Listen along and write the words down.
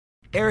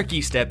Eric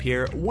Estep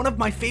here. One of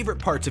my favorite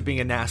parts of being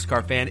a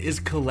NASCAR fan is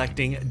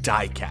collecting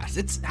diecasts.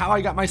 It's how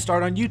I got my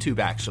start on YouTube,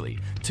 actually.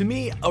 To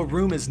me, a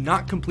room is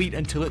not complete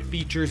until it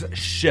features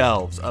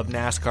shelves of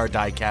NASCAR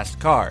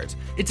diecast cars.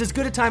 It's as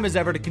good a time as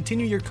ever to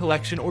continue your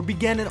collection or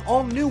begin an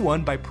all-new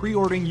one by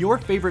pre-ordering your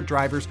favorite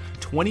driver's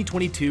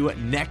 2022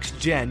 Next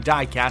Gen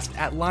diecast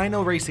at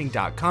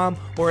LionelRacing.com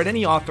or at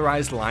any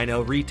authorized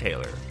Lionel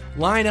retailer.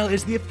 Lionel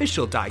is the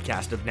official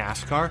diecast of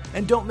NASCAR,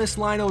 and don't miss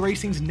Lionel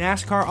Racing's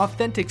NASCAR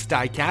Authentics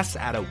diecasts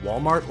at a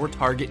Walmart or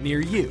Target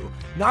near you.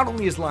 Not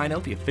only is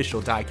Lionel the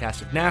official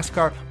diecast of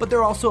NASCAR, but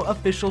they're also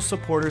official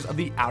supporters of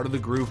the Out of the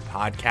Groove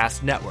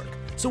podcast network.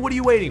 So what are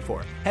you waiting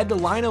for? Head to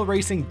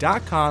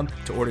LionelRacing.com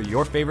to order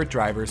your favorite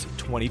driver's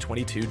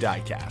 2022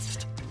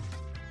 diecast.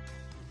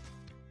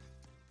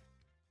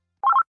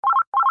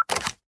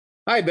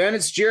 Hi, Ben.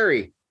 It's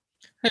Jerry.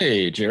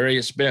 Hey, Jerry.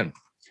 It's Ben.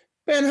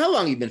 Ben, how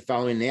long have you been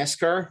following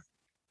NASCAR?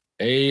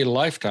 A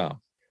lifetime.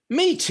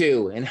 Me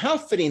too. And how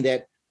fitting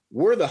that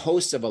we're the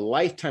hosts of A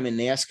Lifetime in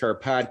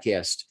NASCAR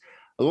podcast.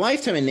 A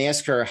Lifetime in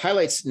NASCAR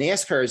highlights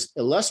NASCAR's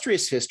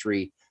illustrious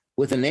history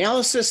with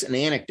analysis and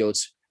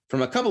anecdotes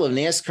from a couple of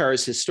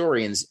NASCAR's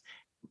historians,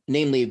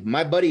 namely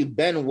my buddy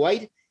Ben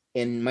White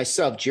and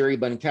myself, Jerry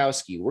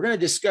Bonkowski. We're going to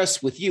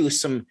discuss with you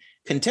some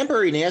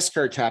contemporary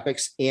NASCAR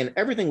topics and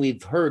everything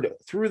we've heard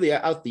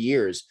throughout the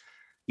years.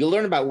 You'll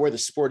learn about where the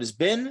sport has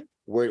been,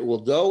 where it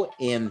will go,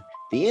 and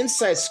the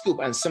inside scoop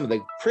on some of the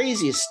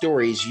craziest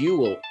stories you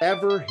will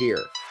ever hear.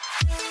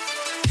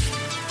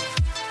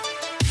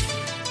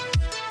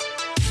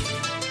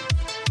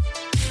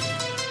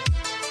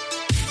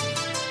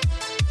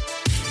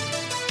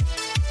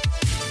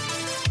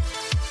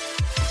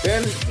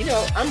 Ben,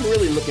 I'm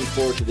really looking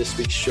forward to this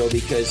week's show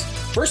because,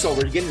 first of all,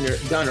 we're getting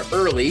done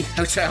early,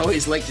 which I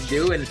always like to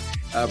do, and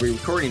we're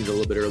recording it a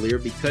little bit earlier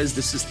because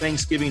this is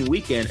Thanksgiving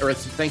weekend, or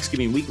it's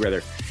Thanksgiving week,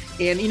 rather.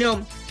 And,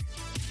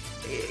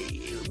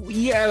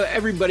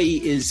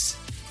 everybody is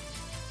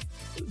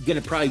going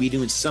to probably be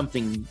doing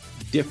something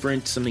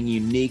different, something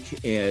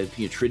unique,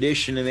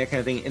 tradition and that kind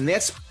of thing. And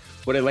that's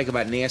what I like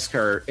about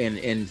NASCAR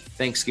and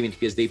Thanksgiving,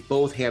 because they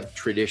both have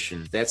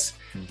tradition. That's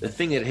the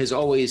thing that has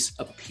always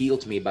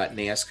appealed to me about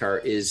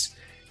NASCAR is,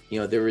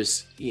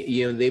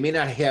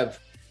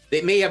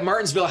 they may have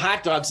Martinsville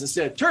hot dogs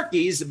instead of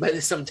turkeys, but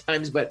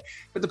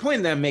the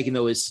point that I'm making,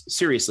 though, is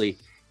seriously,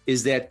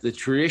 is that the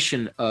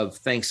tradition of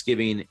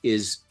Thanksgiving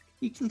is,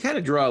 you can kind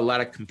of draw a lot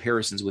of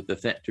comparisons with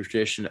the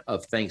tradition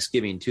of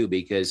Thanksgiving too,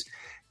 because,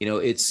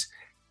 it's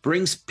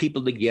brings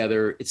people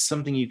together. It's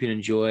something you can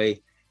enjoy.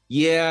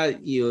 Yeah.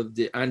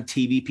 On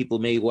TV, people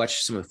may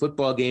watch some of the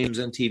football games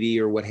on TV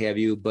or what have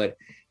you, but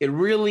it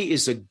really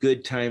is a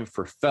good time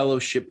for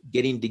fellowship,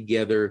 getting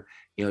together,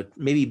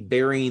 maybe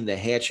burying the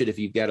hatchet if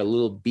you've got a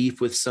little beef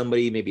with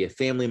somebody, maybe a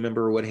family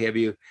member or what have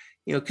you,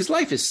 because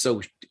life is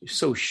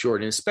so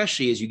short. And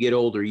especially as you get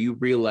older, you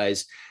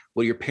realize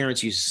what your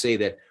parents used to say,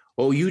 that,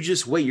 oh, you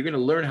just wait, you're going to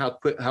learn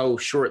how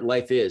short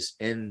life is.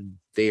 And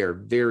they are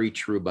very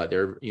true about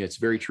that. It's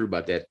very true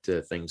about that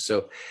thing.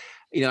 So,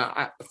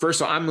 first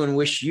of all, I'm going to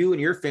wish you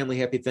and your family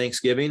happy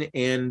Thanksgiving.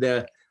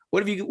 And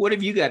what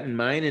have you got in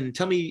mind? And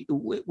tell me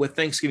what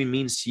Thanksgiving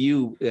means to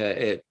you,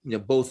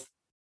 both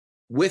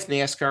with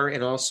NASCAR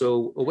and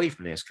also away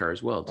from NASCAR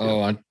as well, too.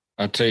 Oh,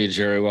 I'll tell you,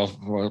 Jerry.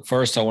 Well,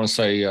 first I want to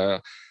say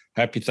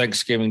happy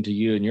Thanksgiving to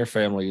you and your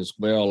family as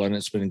well. And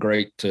it's been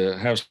great to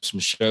have some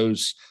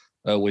shows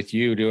with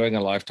you doing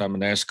A Lifetime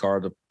in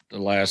NASCAR the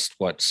last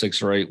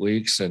 6 or 8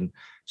 weeks, and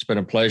it's been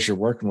a pleasure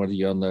working with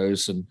you on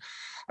those. And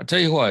I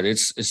tell you what,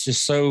 it's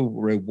just so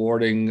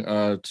rewarding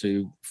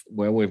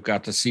we've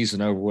got the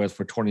season over with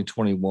for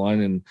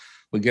 2021, and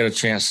we get a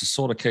chance to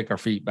sort of kick our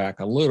feet back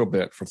a little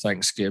bit for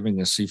Thanksgiving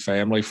and see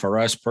family. For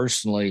us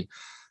personally,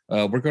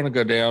 we're going to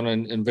go down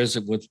and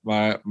visit with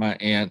my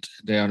aunt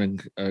down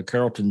in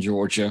Carrollton,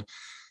 Georgia.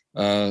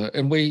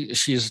 And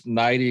she's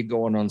 90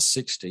 going on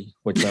 60,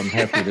 which I'm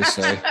happy to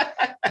say.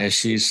 And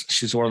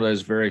she's one of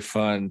those very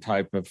fun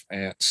type of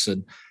aunts.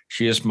 And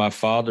she is my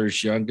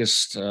father's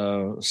youngest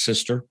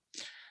sister,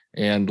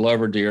 and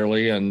love her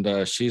dearly.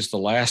 And she's the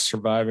last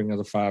surviving of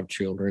the 5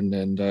 children,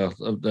 and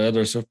the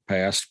others have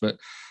passed, but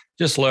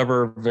just love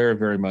her very,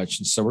 very much.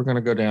 And so we're going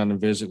to go down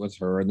and visit with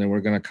her. And then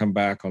we're going to come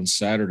back on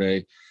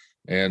Saturday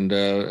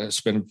and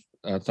spend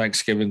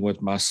Thanksgiving with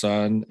my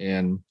son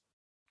and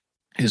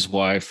his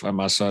wife,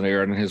 my son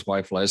Aaron, and his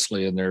wife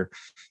Leslie,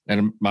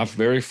 and my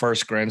very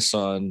first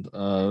grandson,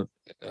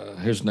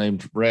 who's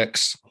named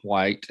Rex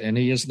White, and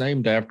he is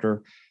named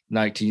after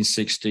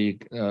 1960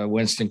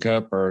 Winston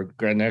Cup or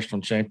Grand National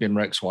Champion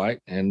Rex White,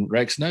 and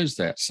Rex knows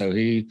that. So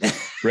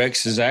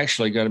Rex is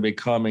actually going to be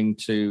coming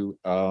to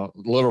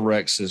little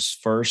Rex's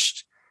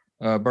first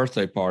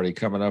birthday party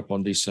coming up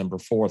on December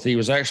 4th. He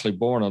was actually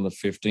born on the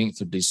 15th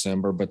of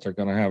December, but they're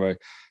going to have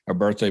a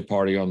birthday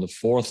party on the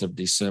 4th of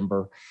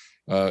December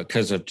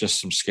because of just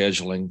some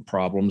scheduling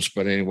problems.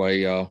 But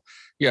anyway,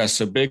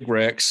 so Big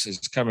Rex is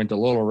coming to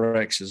Little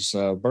Rex's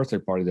birthday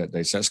party that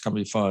day. So that's going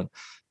to be fun.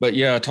 But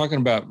yeah, talking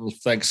about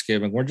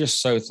Thanksgiving, we're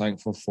just so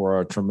thankful for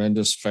our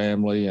tremendous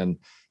family and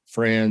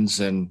friends.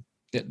 And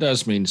it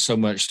does mean so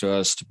much to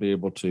us to be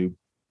able to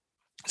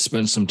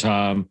spend some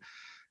time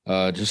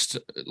just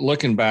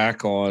looking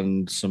back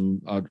on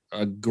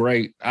a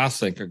great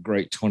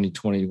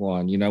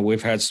 2021.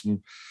 We've had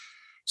some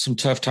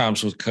tough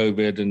times with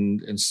COVID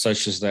and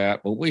such as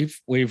that, but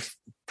we've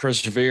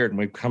persevered and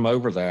we've come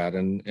over that,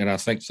 and I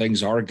think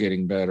things are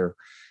getting better.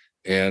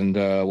 And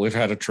we've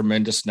had a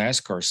tremendous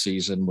NASCAR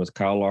season with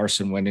Kyle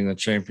Larson winning the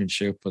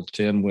championship with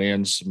 10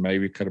 wins.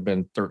 Maybe it could have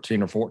been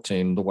 13 or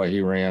 14 the way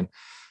he ran.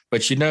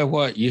 But you know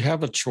what? You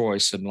have a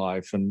choice in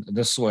life, and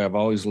this is the way I've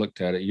always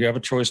looked at it. You have a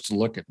choice to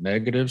look at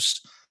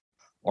negatives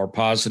or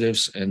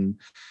positives, and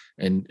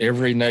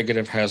every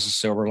negative has a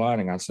silver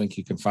lining. I think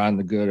you can find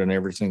the good in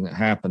everything that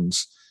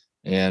happens.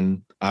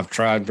 And I've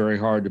tried very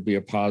hard to be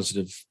a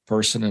positive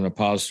person and a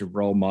positive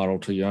role model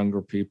to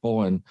younger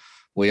people. And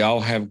we all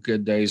have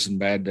good days and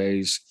bad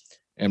days.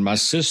 And my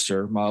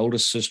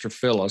oldest sister,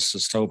 Phyllis,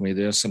 has told me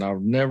this, and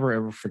I'll never,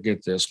 ever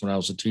forget this. When I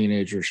was a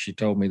teenager, she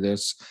told me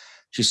this.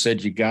 She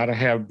said, you got to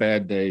have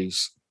bad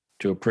days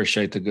to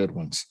appreciate the good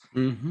ones.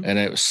 Mm-hmm. And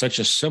it was such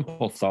a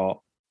simple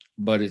thought,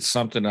 but it's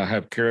something I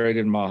have carried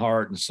in my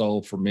heart and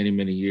soul for many,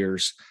 many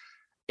years.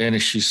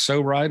 And she's so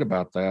right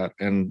about that.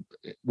 And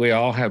we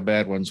all have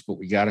bad ones, but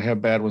we got to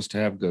have bad ones to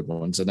have good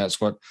ones. And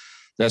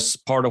that's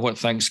part of what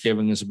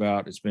Thanksgiving is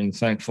about. It's being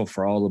thankful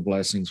for all the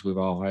blessings we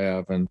all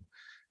have, and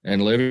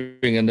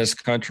living in this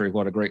country.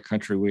 What a great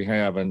country we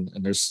have. And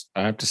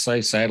I have to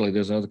say, sadly,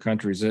 there's other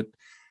countries that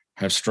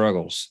have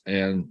struggles.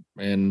 And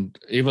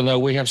even though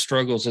we have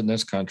struggles in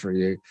this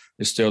country,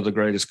 it's still the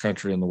greatest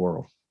country in the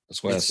world.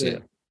 That's what I see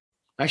it.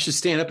 I should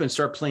stand up and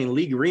start playing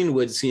Lee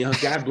Greenwood's,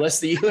 God bless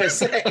the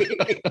USA.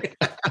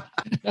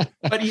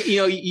 But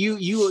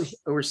you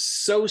were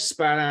so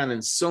spot on,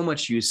 and so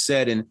much you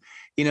said, and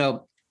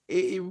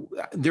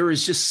there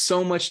is just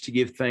so much to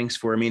give thanks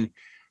for. I mean,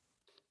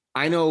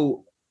 I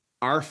know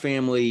our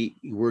family,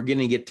 we're going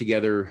to get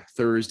together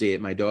Thursday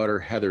at my daughter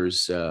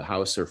Heather's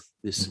house.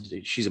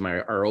 She's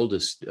our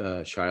oldest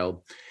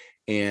child,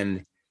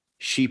 and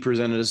she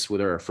presented us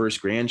with our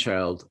first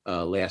grandchild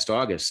last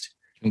August.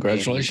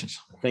 Congratulations!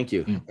 And, thank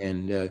you.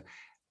 And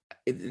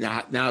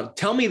now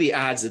tell me the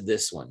odds of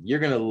this one. You're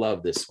going to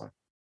love this one.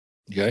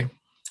 Okay.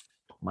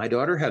 My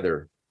daughter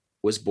Heather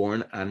was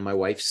born on my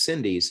wife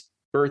Cindy's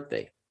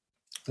birthday.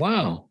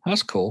 Wow,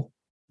 that's cool.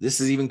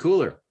 This is even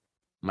cooler.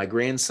 My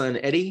grandson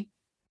Eddie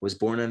was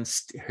born on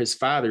his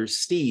father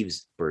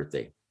Steve's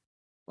birthday,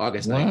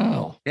 August 9th.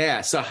 Wow.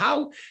 Yeah. So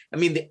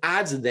the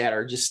odds of that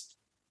are just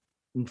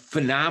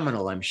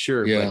phenomenal, I'm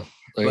sure. Yeah,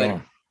 they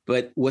are.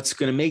 But what's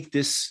going to make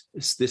this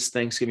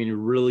Thanksgiving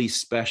really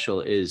special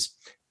is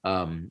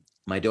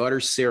my daughter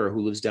Sarah,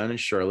 who lives down in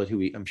Charlotte,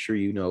 who I'm sure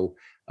you know.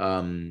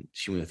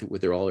 She went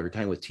with her all her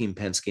time with Team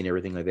Penske and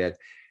everything like that.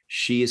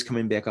 She is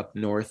coming back up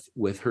north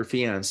with her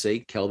fiance,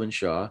 Kelvin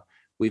Shaw.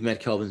 We've met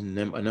Kelvin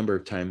a number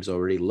of times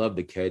already. Love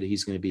the kid.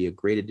 He's going to be a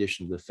great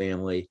addition to the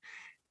family.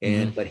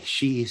 But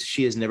she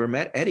has never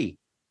met Eddie,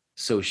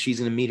 so she's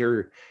going to meet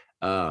her.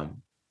 I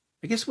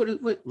guess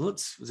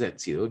what's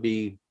that? See, it would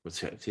be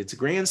it's a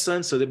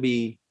grandson, so there'd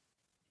be.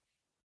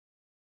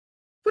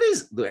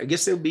 I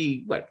guess there'll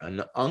be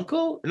an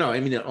uncle? No,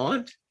 I mean an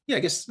aunt. Yeah, I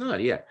guess it's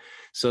not. Yeah.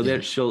 So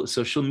that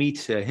she'll meet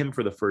him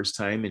for the first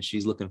time, and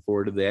she's looking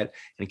forward to that.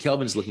 And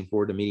Kelvin's looking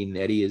forward to meeting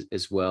Eddie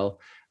as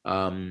well.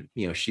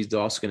 She's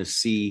also going to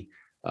see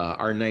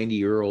our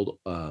 90-year-old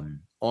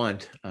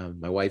aunt,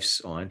 my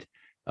wife's aunt,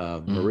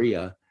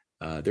 Maria.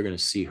 They're going to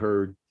see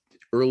her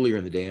earlier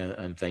in the day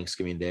on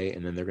Thanksgiving Day,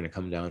 and then they're going to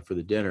come down for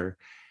the dinner.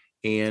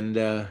 And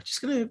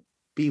just going to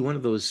be one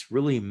of those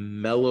really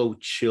mellow,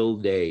 chill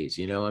days.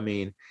 We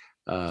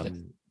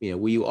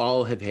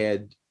all have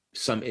had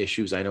some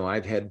issues. I know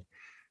I've had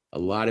a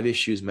lot of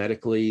issues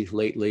medically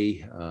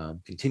lately,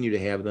 continue to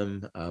have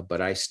them,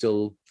 but I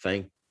still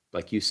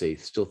like you say,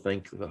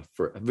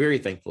 very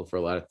thankful for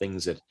a lot of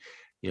things that,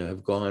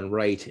 have gone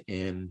right.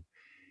 And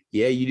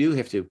yeah, you do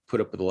have to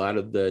put up with a lot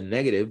of the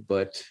negative,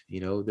 but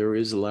there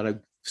is a lot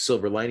of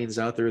silver linings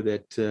out there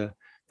that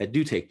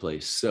do take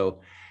place.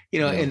 So,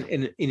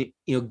 and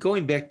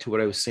going back to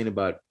what I was saying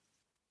about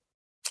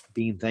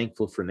being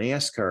thankful for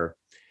NASCAR,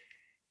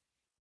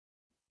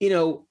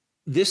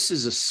 this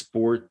is a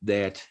sport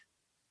that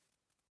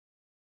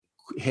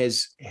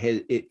has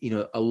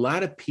a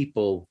lot of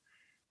people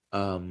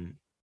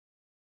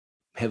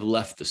have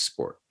left the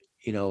sport,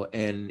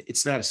 and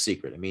it's not a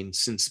secret. I mean,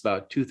 since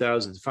about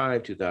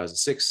 2005,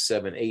 2006,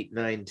 7, 8,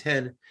 9,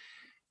 10,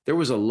 there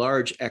was a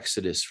large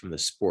exodus from the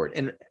sport.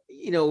 And,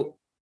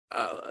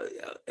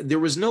 there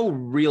was no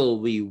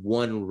really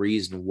one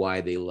reason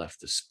why they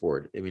left the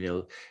sport. I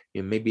mean,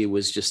 maybe it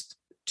was just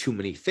too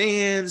many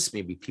fans.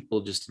 Maybe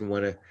people just didn't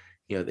want to,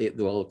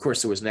 of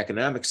course, there was an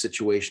economic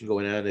situation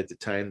going on at the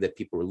time that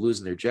people were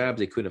losing their jobs.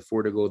 They couldn't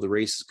afford to go to the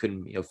races,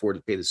 couldn't afford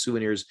to pay the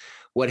souvenirs,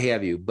 what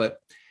have you. But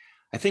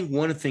I think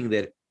one thing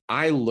that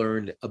I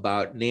learned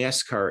about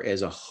NASCAR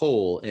as a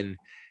whole, and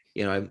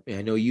I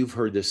know you've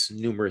heard this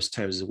numerous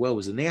times as well,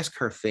 was the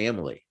NASCAR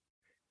family.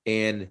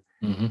 And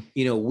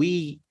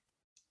we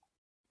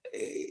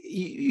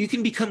you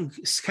can become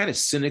kind of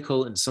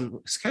cynical and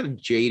kind of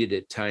jaded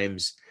at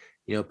times,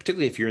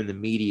 particularly if you're in the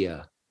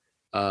media,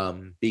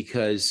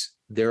 because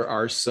there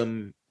are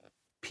some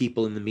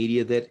people in the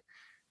media that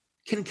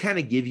can kind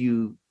of give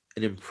you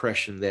an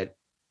impression that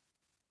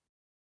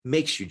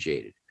makes you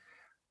jaded.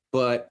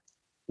 But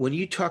when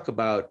you talk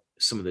about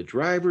some of the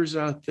drivers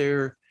out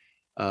there,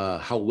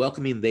 how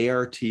welcoming they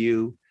are to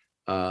you,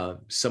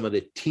 some of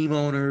the team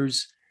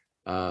owners,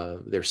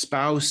 their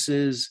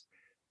spouses,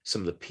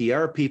 some of the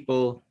PR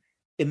people,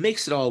 it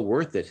makes it all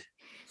worth it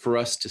for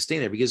us to stay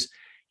there. Because,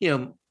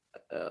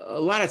 a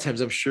lot of times,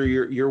 I'm sure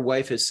your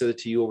wife has said it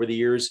to you over the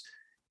years,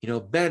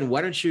 Ben,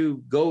 why don't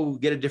you go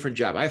get a different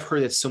job? I've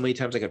heard that so many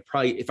times. I could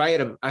probably, if I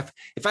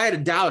had a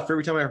dollar for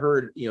every time I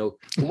heard, why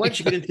don't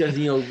you get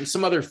into,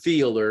 some other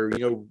field or,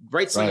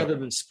 write something other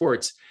than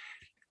sports.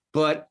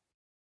 But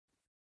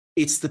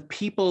it's the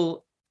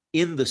people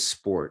in the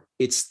sport.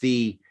 It's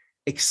the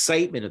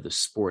excitement of the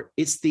sport.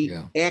 It's the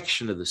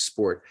action of the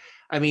sport.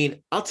 I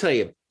mean, I'll tell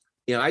you,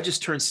 I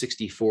just turned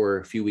 64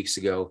 a few weeks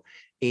ago,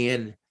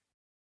 and,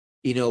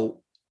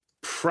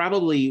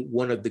 probably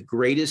one of the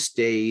greatest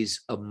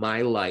days of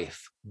my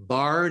life,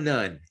 bar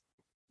none.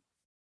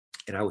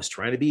 And I was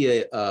trying to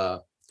be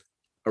a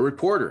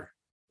reporter,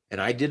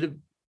 and I did a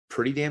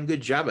pretty damn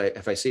good job,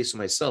 if I say so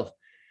myself.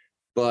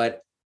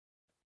 But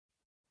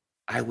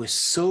I was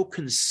so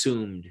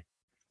consumed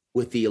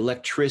with the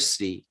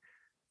electricity,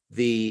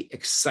 the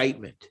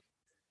excitement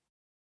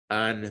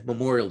on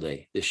Memorial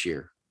Day this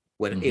year,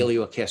 when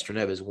Elio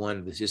Castroneves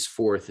won his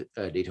fourth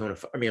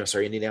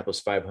Indianapolis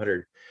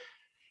 500.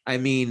 I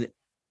mean,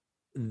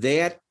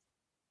 that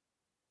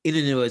in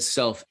and of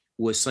itself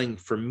was something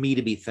for me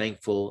to be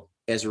thankful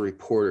as a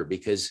reporter,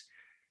 because,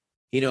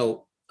 a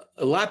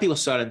lot of people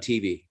saw it on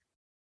TV.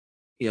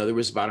 There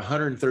was about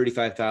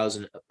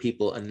 135,000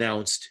 people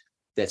announced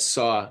that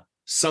saw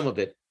some of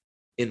it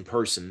in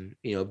person,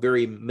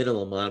 very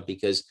minimal amount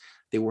because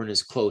they weren't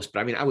as close.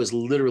 But I mean, I was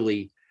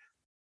literally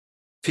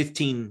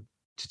 15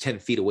 to 10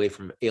 feet away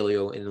from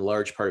Elio in a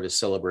large part of his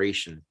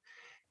celebration.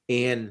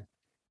 And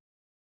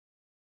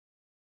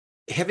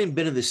having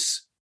been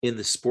in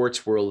the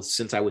sports world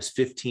since I was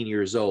 15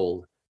 years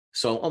old,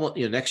 so almost,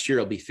 next year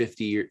I'll be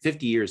 50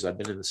 years I've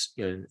been in this,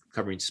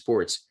 covering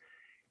sports.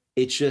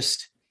 It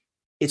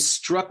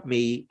struck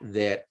me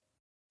that,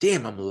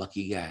 damn, I'm a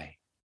lucky guy.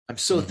 I'm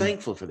so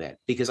thankful for that,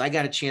 because I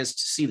got a chance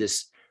to see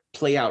this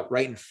play out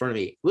right in front of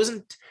me.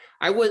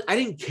 I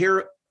didn't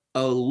care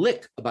a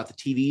lick about the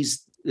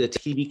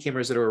TV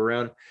cameras that are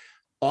around.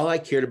 All I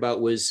cared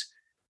about was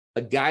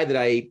a guy that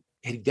I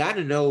had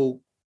gotten to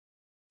know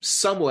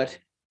somewhat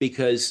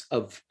because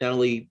of not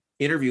only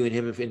interviewing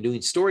him and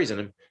doing stories on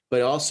him,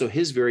 but also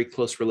his very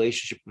close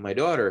relationship with my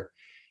daughter.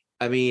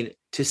 I mean,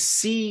 to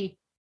see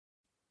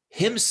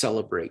him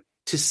celebrate,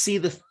 to see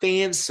the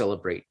fans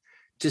celebrate,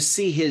 to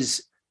see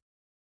his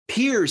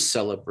peers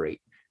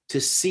celebrate,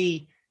 to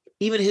see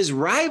even his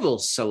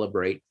rivals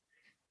celebrate,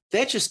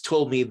 that just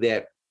told me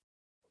that,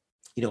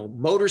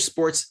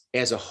 motorsports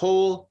as a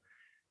whole,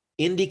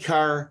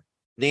 IndyCar,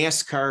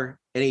 NASCAR,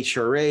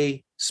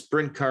 NHRA,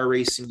 sprint car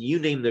racing, you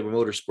name the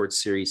motorsports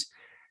series,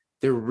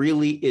 there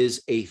really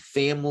is a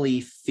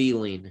family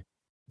feeling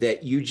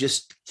that you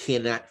just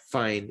cannot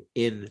find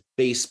in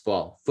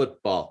baseball,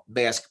 football,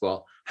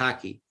 basketball,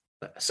 hockey.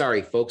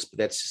 Sorry, folks, but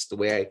that's just the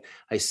way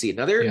I see it.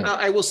 Now,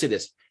 I will say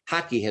this.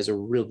 Hockey has a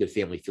real good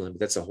family feeling, but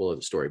that's a whole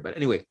other story. But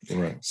anyway,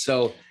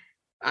 so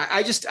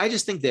I just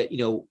think that,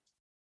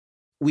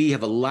 we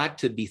have a lot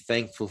to be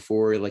thankful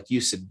for. Like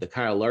you said, the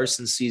Kyle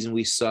Larson season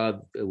we saw,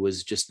 it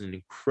was just an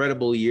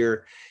incredible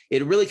year.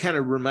 It really kind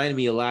of reminded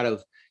me a lot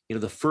of,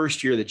 the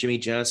first year that Jimmy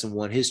Johnson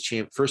won his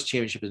first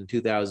championship in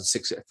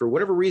 2006. For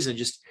whatever reason,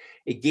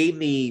 it gave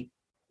me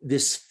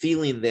this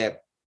feeling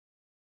that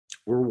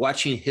we're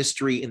watching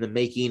history in the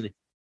making.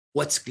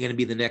 What's going to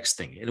be the next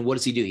thing? And what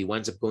does he do? He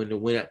winds up going to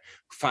win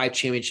 5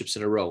 championships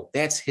in a row.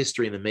 That's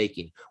history in the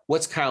making.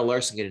 What's Kyle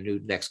Larson going to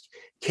do next?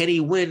 Can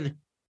he win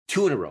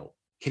 2 in a row?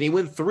 Can he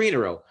win 3 in a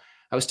row?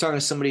 I was talking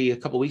to somebody a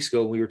couple of weeks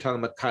ago. We were talking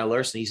about Kyle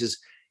Larson. He says,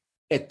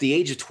 at the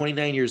age of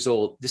 29 years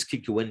old, this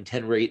kid could win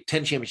 10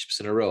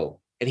 championships in a row.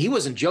 And he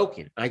wasn't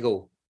joking. I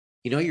go,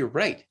 you're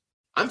right.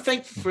 I'm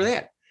thankful for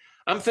that.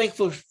 I'm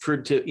thankful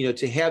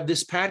to have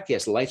this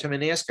podcast, A Lifetime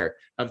in NASCAR.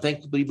 I'm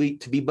thankful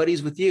to be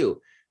buddies with you.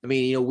 I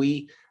mean,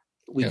 we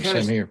kind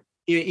of, here.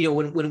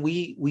 When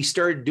we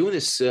started doing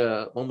this,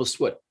 almost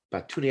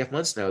about 2.5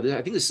 months now.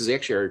 I think this is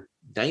actually our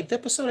 9th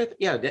episode.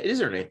 Yeah, it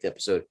is our 9th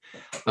episode.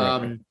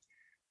 Right.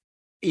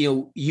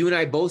 You and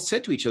I both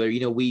said to each other,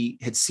 we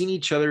had seen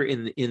each other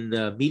in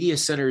the media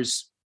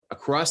centers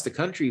across the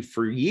country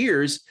for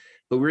years,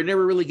 but we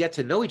never really got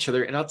to know each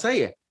other. And I'll tell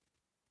you,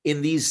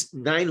 in these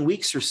 9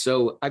 weeks or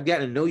so, I've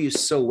gotten to know you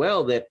so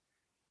well that,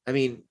 I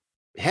mean,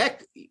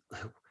 heck,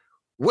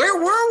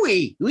 where were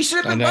we? We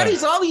should have been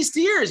buddies all these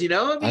years, I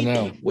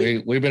know.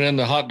 We've been in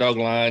the hot dog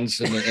lines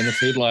and the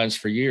food lines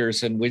for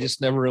years, and we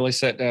just never really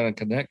sat down and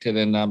connected.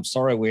 And I'm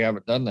sorry we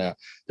haven't done that.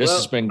 This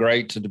has been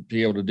great to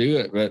be able to do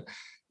it. But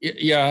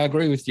yeah, I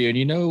agree with you.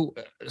 And,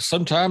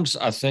 sometimes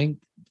I think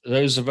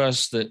those of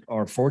us that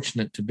are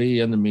fortunate to be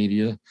in the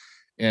media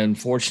and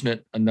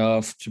fortunate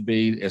enough to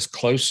be as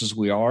close as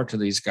we are to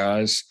these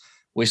guys,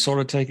 we sort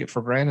of take it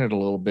for granted a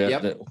little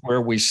bit that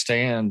where we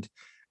stand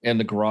in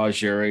the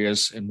garage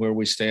areas and where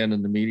we stand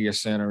in the media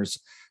centers.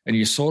 And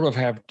you sort of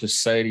have to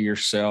say to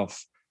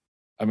yourself,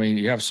 I mean,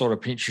 you have to sort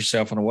of pinch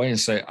yourself in a way and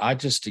say, I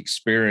just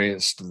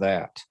experienced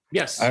that.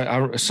 Yes.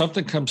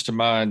 Something comes to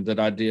mind that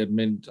I did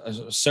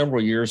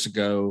several years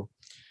ago,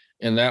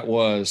 and that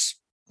was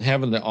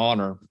having the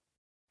honor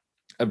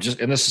of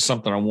and this is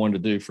something I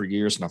wanted to do for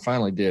years, and I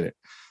finally did it.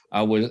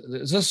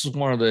 This is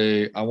one of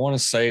I want to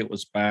say it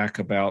was back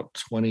about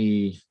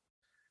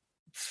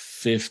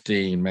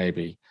 2015,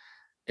 maybe.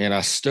 And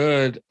I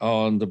stood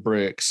on the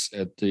bricks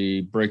at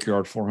the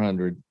Brickyard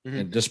 400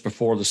 and just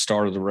before the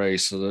start of the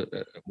race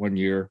one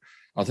year.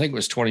 I think it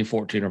was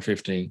 2014 or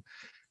 15.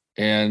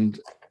 And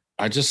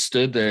I just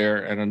stood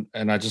there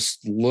and I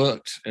just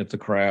looked at the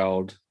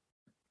crowd,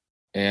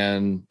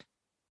 and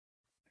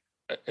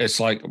it's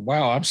like,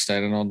 wow, I'm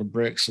standing on the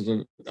bricks of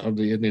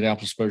the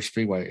Indianapolis Motor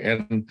Speedway.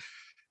 And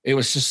it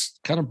was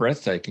just kind of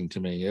breathtaking to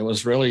me. It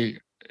was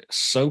really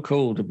so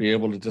cool to be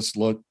able to just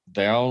look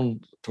down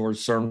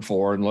towards turn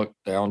 4 and look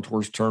down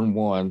towards turn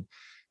 1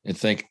 and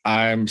think,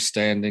 I'm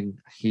standing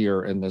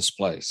here in this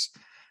place.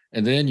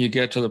 And then you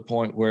get to the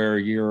point where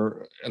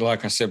you're,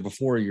 like I said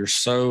before,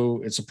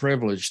 it's a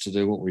privilege to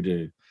do what we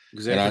do.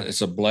 Exactly. And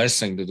it's a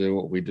blessing to do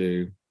what we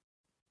do.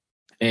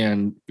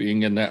 And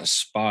being in that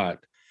spot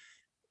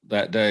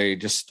that day,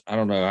 just, I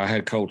don't know, I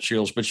had cold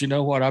chills. But you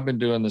know what? I've been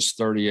doing this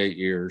 38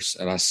 years,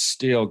 and I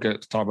still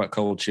get to talk about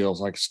cold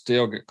chills. I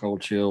still get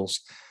cold chills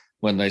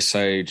when they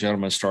say,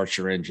 gentlemen, start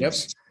your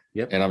engines.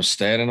 Yep. And I'm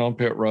standing on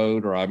pit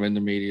road or I'm in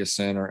the media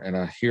center and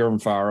I hear them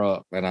fire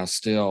up, and I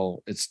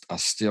still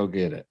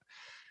get it.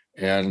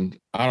 And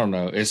I don't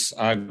know,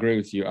 I agree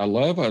with you. I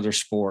love other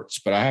sports,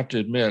 but I have to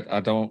admit, I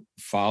don't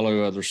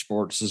follow other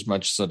sports as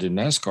much as I do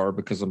NASCAR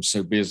because I'm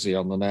so busy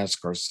on the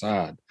NASCAR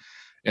side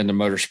and the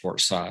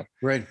motorsport side.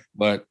 Right.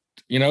 But,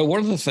 one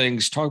of the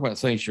things, talk about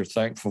things you're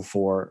thankful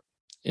for,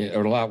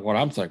 or a lot what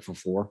I'm thankful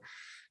for,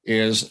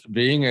 is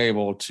being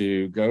able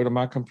to go to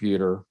my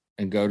computer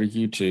and go to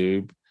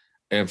YouTube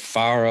and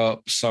fire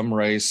up some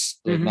race,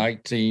 the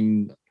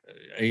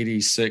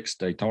 1986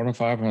 Daytona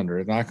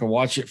 500, and I can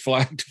watch it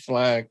flag to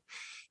flag,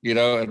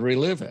 and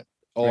relive it.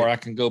 Or I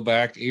can go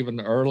back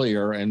even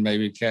earlier and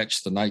maybe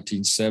catch the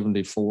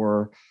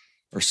 1974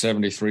 or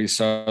 73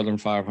 Southern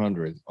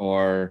 500,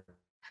 or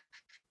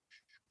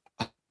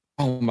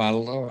oh my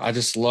Lord, I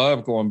just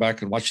love going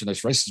back and watching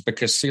those races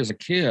because, see, as a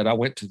kid, I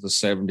went to the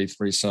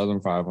 73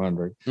 Southern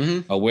 500.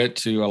 I went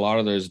to a lot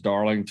of those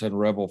Darlington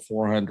Rebel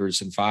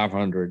 400s and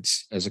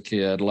 500s as a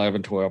kid,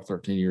 11, 12,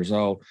 13 years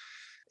old.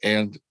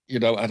 And,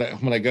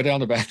 when I go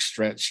down the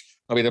backstretch,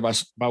 I mean, in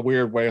my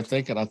weird way of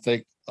thinking, I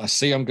think I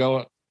see them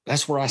going,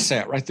 that's where I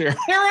sat right there.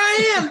 There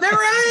I am.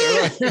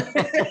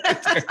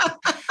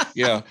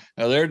 Yeah.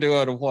 Now they're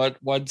doing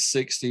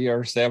 160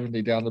 or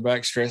 70 down the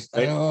backstretch.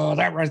 Oh,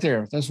 that right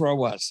there. That's where I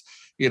was,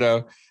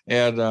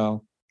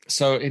 And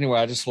so anyway,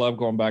 I just love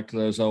going back to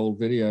those old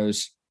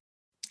videos.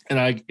 And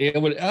I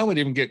would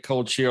even get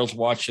cold chills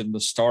watching the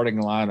starting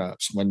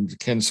lineups when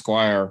Ken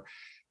Squire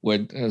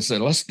would say,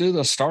 let's do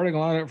the starting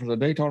lineup for the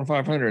Daytona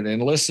 500,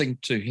 and listening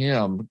to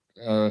him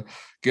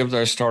give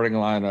those starting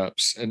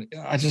lineups. And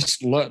I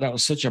just love, that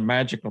was such a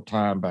magical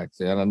time back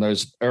then in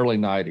those early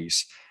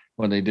 90s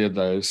when they did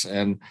those.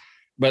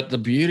 But the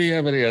beauty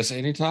of it is,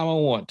 anytime I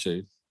want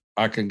to,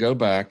 I can go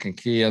back and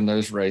key in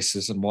those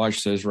races and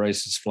watch those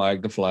races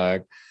flag to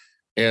flag.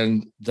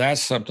 And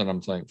that's something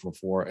I'm thankful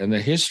for. And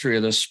the history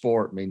of this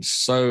sport means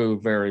so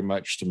very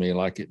much to me,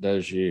 like it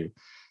does you.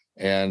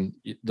 And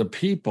the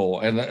people,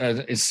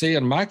 and see,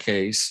 in my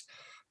case,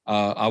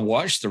 I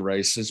watched the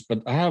races,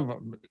 but I have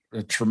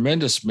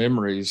tremendous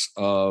memories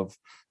of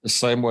the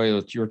same way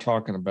that you're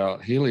talking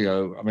about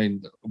Helio. I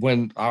mean,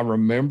 when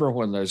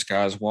those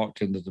guys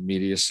walked into the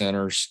media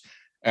centers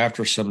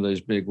after some of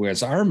those big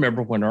wins, I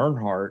remember when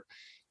Earnhardt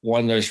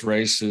won those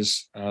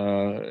races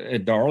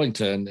at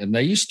Darlington, and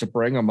they used to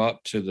bring them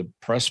up to the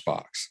press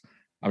box.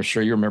 I'm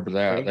sure you remember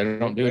that. Right. They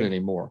don't do it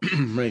anymore.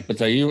 Right. But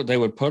they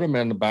would put them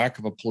in the back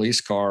of a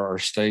police car or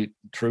state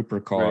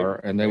trooper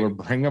car, and they would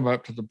bring them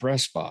up to the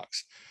press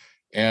box.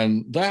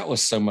 And that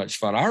was so much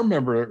fun. I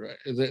remember,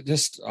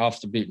 just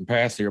off the beaten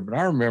path here, but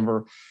I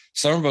remember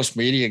some of us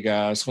media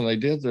guys, when they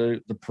did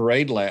the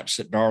parade laps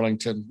at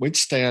Darlington, we'd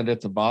stand at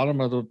the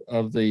bottom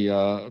of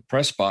the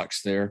press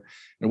box there,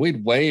 and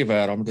we'd wave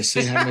at them to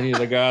see how many of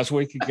the guys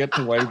we could get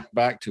to wave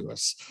back to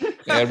us.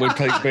 And we'd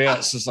take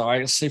bets. So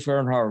I see if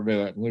Earnhardt would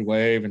do it. And we'd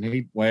wave, and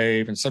he'd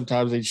wave, and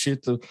sometimes he'd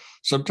shoot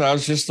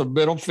sometimes just the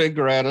middle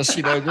finger at us,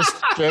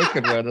 just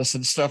joking with us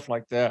and stuff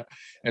like that.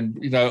 And,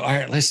 all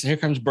right, listen, here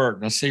comes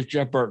Burton. Let's see if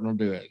Jeff Burton will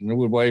do it. And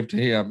we'd wave to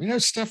him,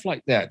 stuff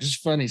like that,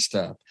 just funny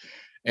stuff.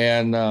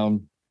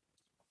 And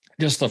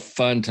just the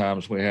fun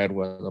times we had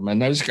with them.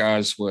 And those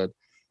guys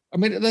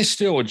they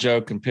still would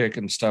joke and pick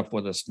and stuff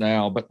with us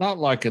now, but not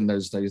like in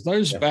those days.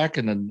 Those back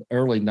in the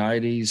early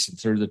 90s and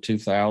through the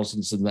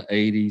 2000s and the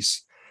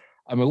 80s,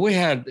 I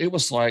mean, it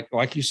was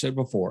like you said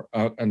before,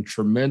 a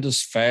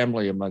tremendous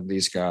family among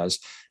these guys.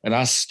 And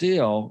I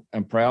still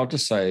am proud to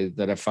say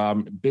that if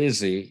I'm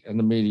busy in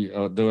the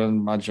media,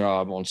 doing my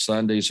job on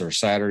Sundays or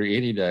Saturday,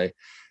 any day,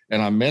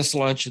 and I miss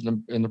lunch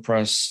in the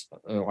press,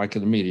 like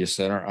in the media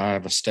center, I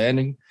have a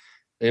standing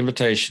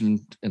invitation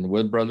in the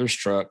Wood Brothers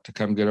truck to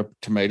come get a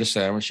tomato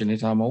sandwich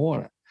anytime I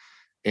want it.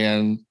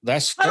 And how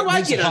do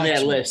I get on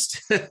that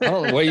list?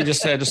 Well, you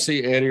just had to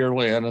see Eddie or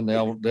Lynn, and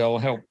they'll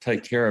help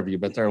take care of you.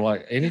 But they're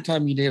like,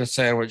 anytime you need a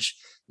sandwich,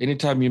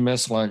 anytime you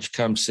miss lunch,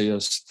 come see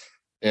us,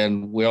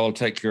 and we'll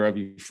take care of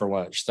you for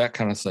lunch. That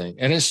kind of thing.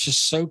 And it's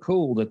just so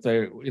cool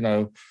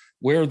that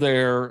we're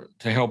there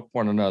to help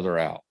one another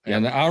out. Yeah.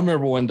 And I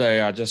remember one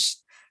day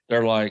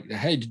they're like,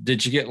 "Hey,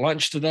 did you get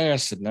lunch today?" I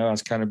said, "No, I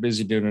was kind of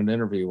busy doing an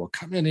interview." "Well,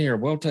 come in here.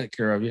 We'll take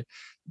care of you."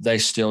 They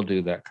still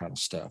do that kind of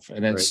stuff.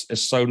 And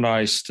it's so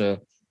nice that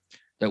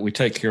we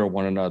take care of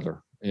one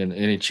another in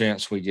any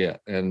chance we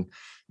get. And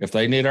if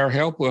they need our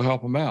help, we'll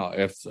help them out.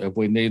 If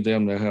we need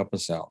them, they'll help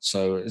us out.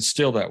 So it's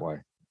still that way.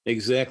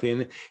 Exactly.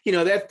 And,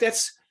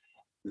 that's,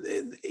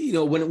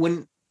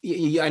 when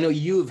I know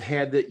you've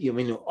had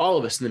that, all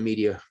of us in the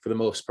media, for the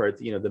most part,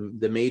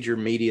 the major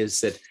medias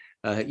that,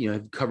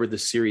 have covered the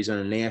series on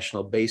a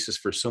national basis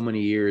for so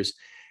many years.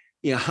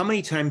 How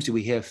many times do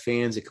we have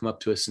fans that come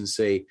up to us and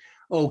say,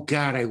 "Oh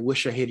God, I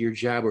wish I had your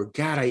job," or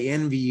 "God, I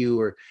envy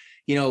you," or,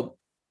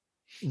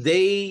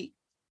 they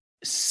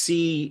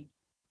see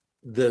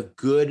the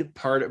good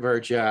part of our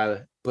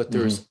job, but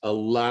there's a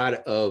lot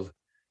of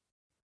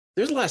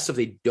stuff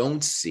they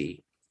don't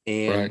see.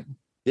 And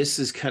this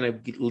is kind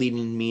of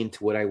leading me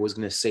into what I was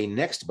going to say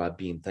next about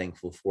being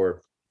thankful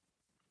for.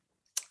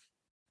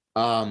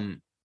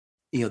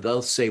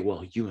 They'll say,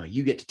 "Well,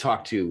 you get to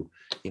talk to,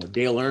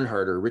 Dale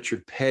Earnhardt or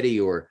Richard Petty,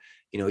 or,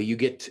 you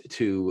get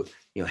to,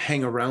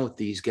 hang around with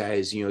these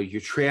guys, you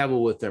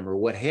travel with them or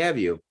what have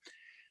you."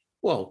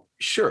 Well,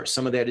 sure,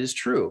 some of that is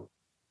true,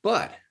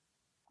 but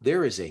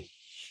there is a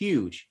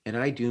huge, and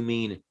I do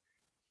mean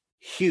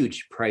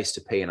huge, price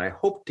to pay. And I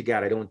hope to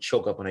God I don't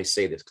choke up when I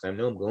say this, because I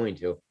know I'm going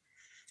to.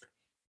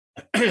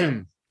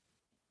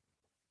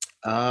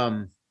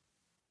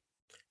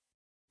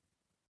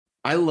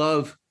 I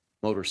love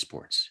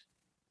motorsports.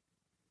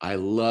 I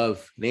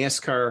love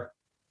NASCAR,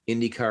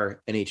 IndyCar,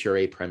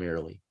 NHRA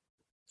primarily.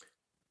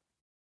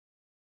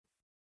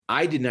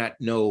 I did not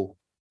know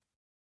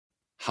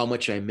how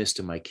much I missed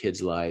in my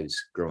kids'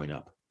 lives growing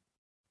up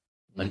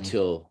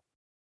until,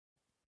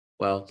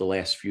 the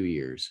last few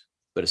years,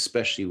 but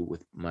especially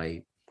with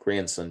my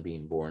grandson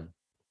being born.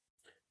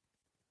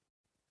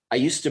 I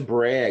used to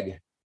brag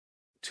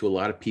to a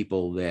lot of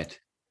people that,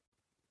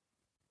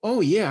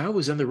 "Oh yeah, I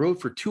was on the road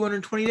for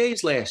 220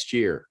 days last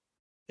year.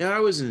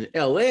 I was in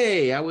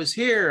LA, I was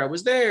here, I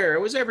was there, I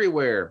was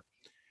everywhere."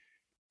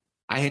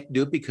 I had to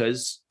do it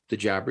because the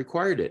job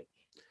required it.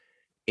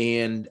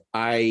 And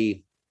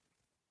I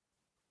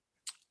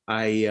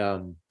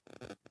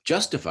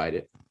justified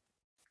it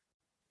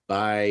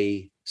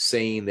by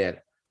saying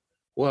that,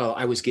 well,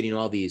 I was getting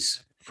all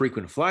these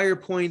frequent flyer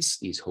points,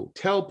 these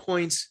hotel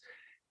points,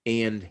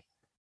 and,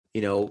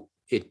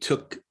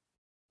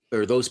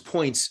 those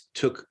points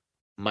took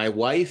my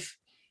wife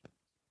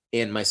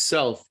and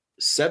myself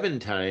 7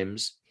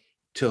 times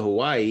to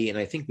Hawaii. And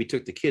I think we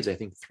took the kids,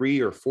 3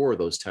 or 4 of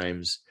those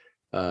times,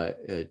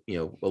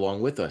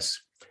 along with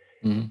us.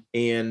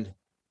 And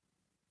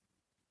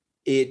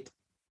it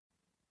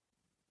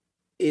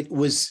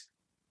was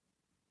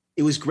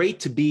great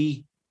to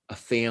be a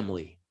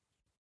family,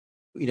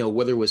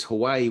 whether it was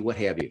Hawaii, what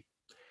have you.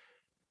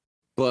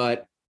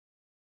 But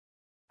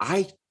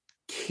I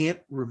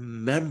can't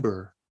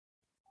remember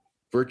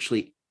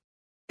virtually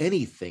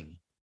anything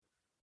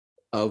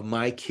of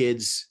my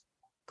kids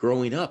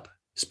growing up,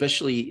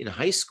 especially in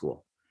high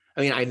school.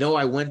 I mean, I know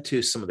I went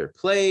to some of their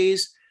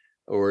plays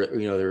or,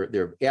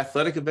 their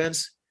athletic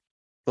events,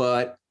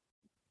 but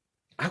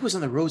I was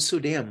on the road so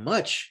damn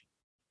much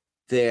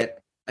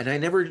that, and I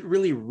never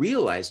really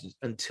realized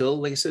until,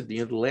 like I said,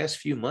 the last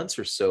few months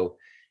or so,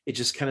 it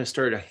just kind of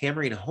started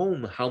hammering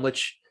home how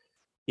much,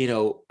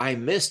 I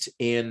missed.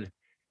 And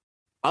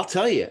I'll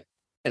tell you,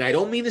 and I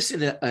don't mean this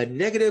in a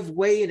negative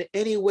way, in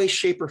any way,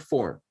 shape, or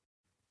form,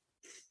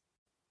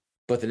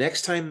 but the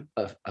next time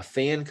a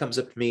fan comes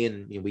up to me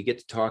and we get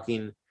to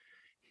talking,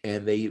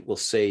 and they will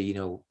say,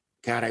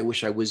 "God, I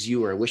wish I was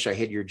you," or "I wish I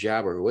had your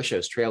job," or "I wish I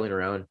was traveling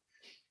around,"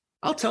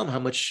 I'll tell them how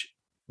much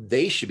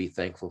they should be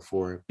thankful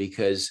for,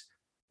 because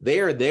they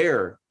are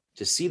there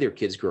to see their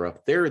kids grow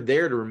up. They're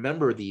there to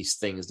remember these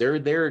things. They're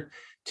there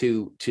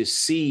to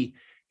see,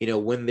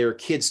 when their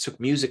kids took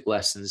music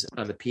lessons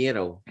on the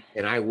piano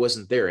and I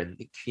wasn't there. And,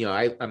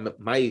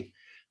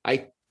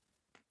 I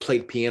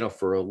played piano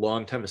for a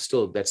long time, and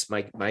still that's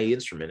my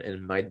instrument.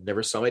 And I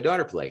never saw my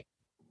daughter play.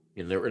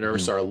 Never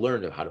saw her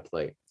learn how to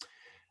play.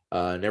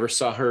 Never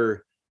saw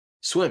her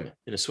swim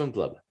in a swim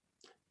club.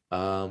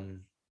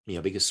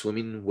 Because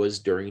swimming was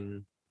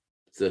during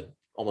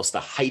almost the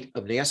height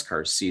of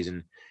NASCAR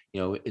season,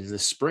 in the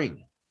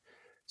spring.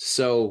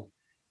 So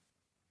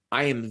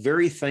I am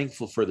very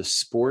thankful for the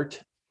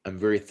sport I'm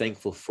very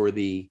thankful for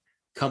the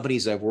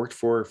companies I've worked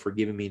for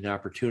giving me an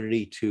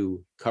opportunity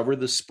to cover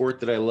the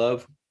sport that I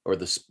love, or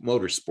the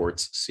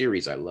motorsports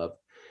series I love,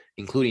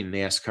 including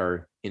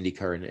NASCAR,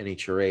 IndyCar, and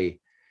NHRA.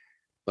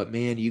 But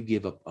man, you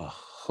give up a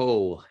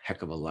whole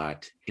heck of a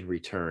lot in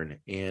return.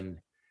 And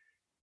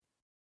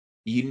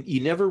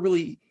you never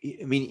really,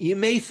 I mean, you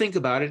may think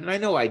about it, and I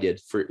know I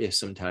did for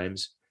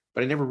sometimes,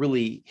 but it never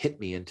really hit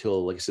me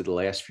until, like I said, the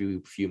last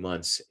few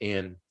months.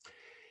 And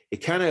it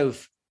kind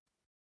of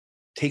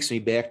takes me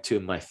back to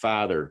my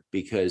father,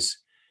 because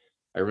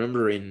I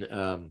remember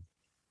in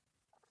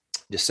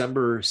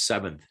December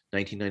 7th,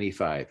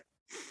 1995,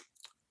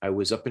 I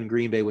was up in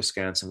Green Bay,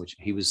 Wisconsin, which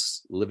he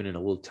was living in a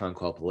little town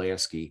called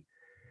Pulaski.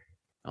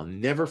 I'll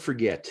never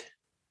forget.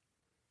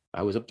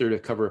 I was up there to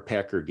cover a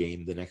Packer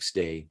game the next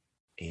day,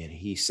 and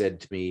he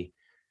said to me,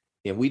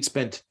 we'd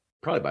spent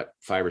probably about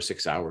 5 or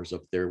 6 hours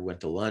up there,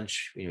 went to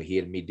lunch. He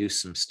had me do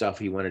some stuff.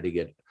 He wanted to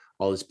get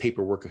all his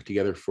paperwork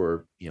together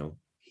for,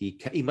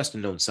 he must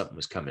have known something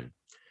was coming.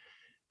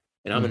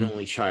 And I'm an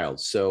only child.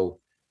 So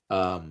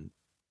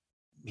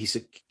he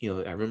said,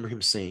 I remember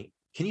him saying,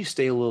 "Can you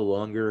stay a little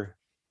longer?"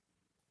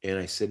 And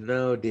I said,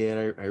 "No,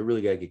 Dad, I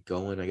really got to get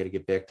going. I got to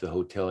get back to the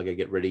hotel. I got to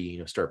get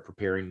ready, start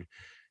preparing,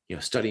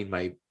 studying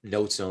my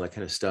notes and all that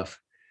kind of stuff."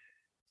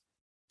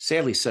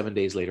 Sadly, 7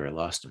 days later, I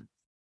lost him.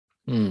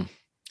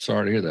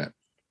 Sorry to hear that.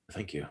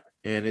 Thank you.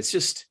 And it's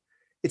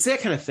that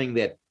kind of thing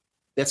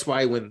that's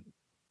why when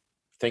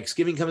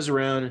Thanksgiving comes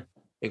around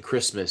and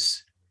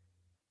Christmas,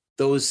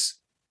 those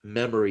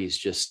memories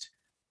just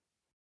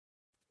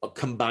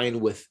combined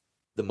with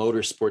the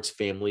motorsports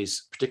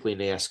families,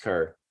 particularly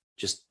NASCAR,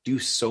 just do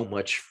so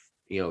much,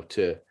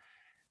 to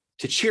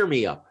cheer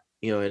me up,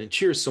 and it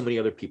cheers so many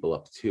other people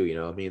up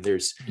too. I mean,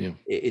 there's,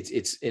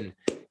 it's in,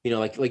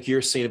 like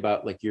you're saying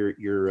about like your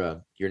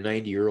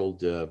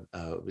 90-year-old,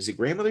 was it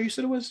grandmother you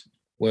said it was?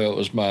 Well, it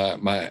was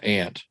my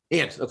aunt.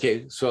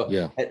 Okay. So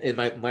yeah. And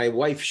my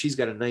wife, she's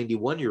got a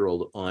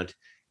 91-year-old aunt.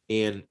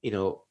 And,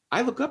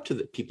 I look up to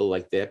the people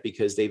like that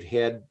because they've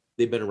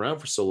been around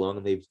for so long,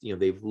 and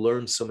they've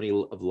learned so many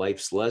of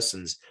life's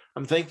lessons.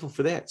 I'm thankful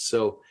for that.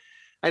 So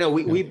I know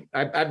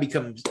I've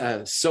become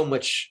so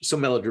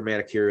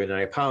melodramatic here, and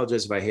I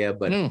apologize if I have,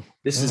 but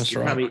this is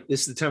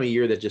the time of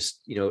year that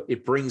just,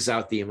 it brings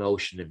out the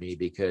emotion in me,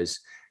 because,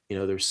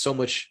 there's so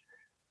much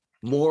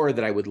more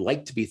that I would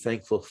like to be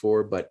thankful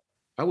for, but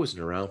I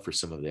wasn't around for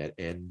some of that.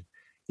 And,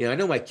 I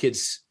know my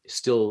kids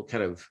still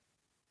kind of,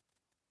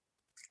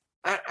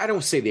 I don't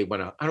want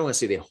to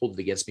say they hold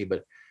it against me,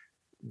 but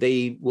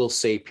they will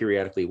say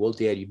periodically, "Well,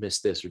 Dad, you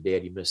missed this," or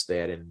 "Dad, you missed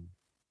that." And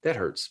that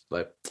hurts,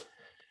 but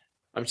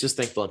I'm just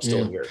thankful I'm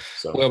still here.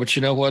 So, well, but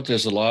you know what?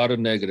 There's a lot of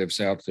negatives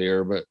out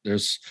there, but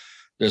there's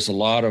a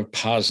lot of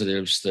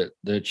positives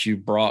that you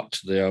brought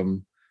to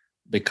them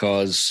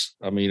because,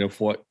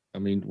 of what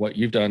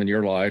you've done in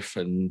your life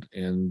and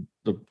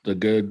the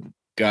good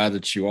guy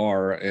that you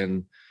are.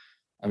 And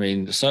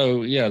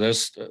so yeah,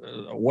 there's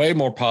way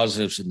more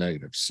positives than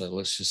negatives. So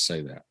let's just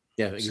say that.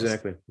 Yeah,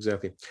 exactly.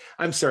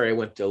 I'm sorry I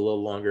went a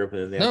little longer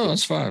than that. No,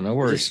 that's fine. No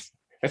worries.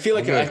 I feel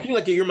like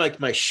you're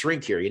my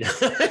shrink here,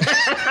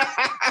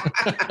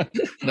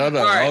 No, all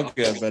right. All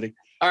good, buddy.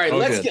 All right,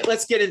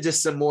 let's get into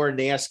some more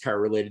NASCAR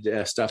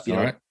related stuff.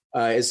 Right.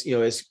 As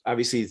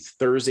obviously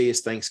Thursday is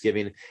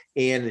Thanksgiving,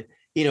 and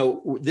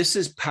this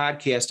is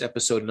podcast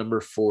episode number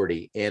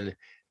 40, and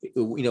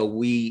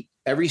we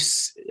every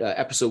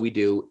episode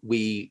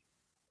we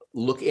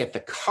look at the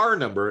car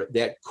number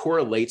that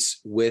correlates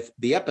with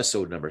the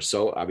episode number.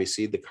 So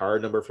obviously the car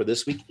number for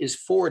this week is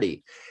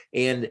 40.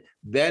 And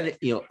Ben,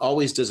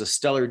 always does a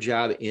stellar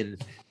job in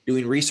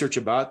doing research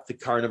about the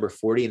car number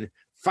 40. And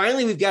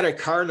finally, we've got a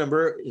car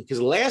number, because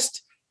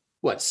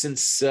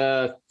since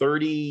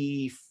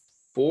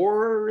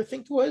 34, I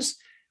think it was,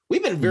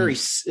 we've been very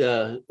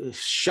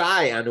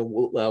shy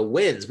on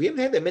wins. We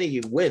haven't had that many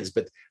wins,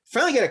 but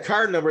finally got a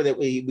car number that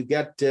we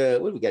got, what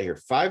do we got here?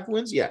 5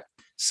 wins? Yeah.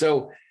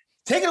 So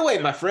take it away,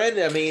 my friend.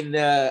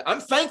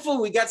 I'm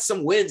thankful we got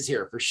some wins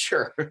here for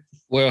sure.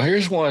 Well,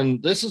 here's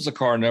one. This is a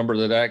car number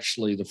that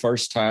actually the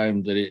first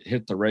time that it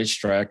hit the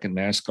racetrack in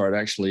NASCAR, it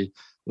actually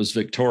was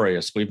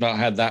victorious. We've not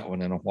had that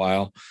one in a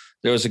while.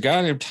 There was a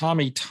guy named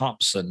Tommy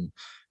Thompson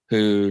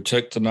who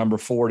took the number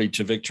 40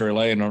 to victory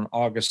lane on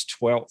August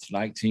 12th,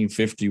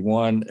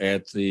 1951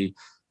 at the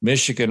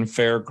Michigan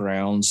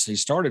Fairgrounds. He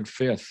started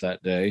 5th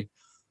that day.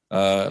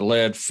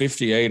 Led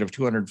 58 of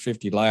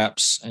 250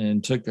 laps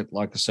and took it,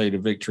 like I say, to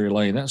victory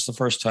lane. That's the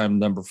first time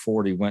number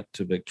 40 went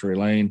to victory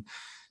lane.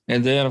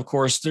 And then, of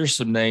course, there's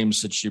some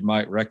names that you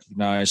might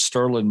recognize.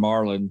 Sterling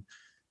Marlin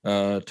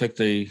took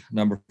the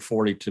number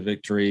 40 to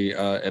victory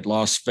at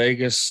Las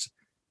Vegas,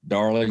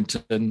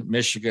 Darlington,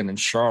 Michigan, and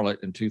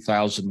Charlotte in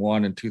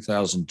 2001 and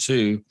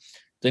 2002.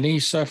 Then he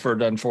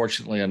suffered,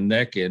 unfortunately, a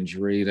neck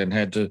injury and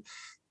had to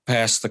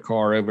passed the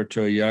car over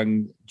to a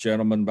young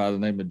gentleman by the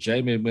name of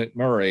Jamie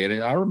McMurray.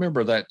 And I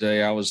remember that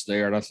day I was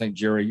there, and I think,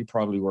 Jerry, you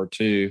probably were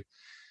too.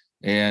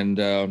 And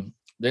no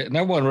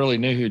one really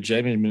knew who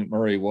Jamie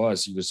McMurray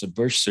was. He was a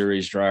Busch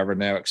Series driver,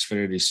 now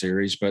Xfinity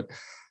Series. But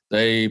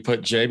they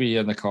put Jamie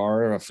in the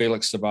car,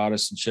 Felix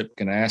Sabates and Chip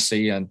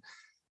Ganassi, and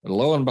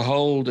lo and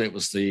behold, it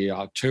was the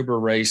October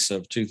race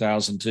of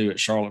 2002 at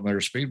Charlotte Motor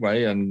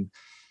Speedway, and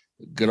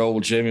good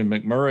old Jimmy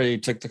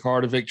McMurray took the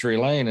car to victory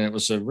lane. And it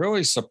was a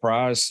really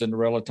surprise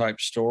Cinderella type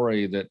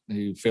story that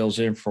he fills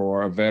in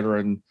for a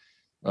veteran,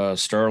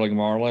 Sterling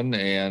Marlin,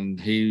 and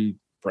he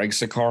brings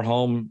the car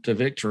home to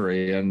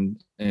victory.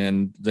 And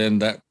then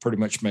that pretty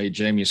much made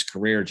Jamie's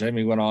career.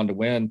 Jamie went on to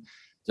win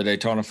the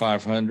Daytona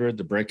 500,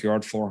 the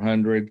Brickyard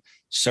 400,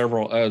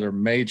 several other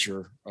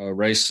major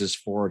races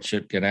for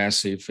Chip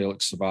Ganassi,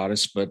 Felix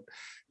Sabates. But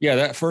yeah,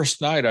 that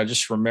first night, I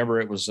just remember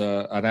it was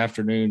an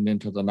afternoon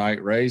into the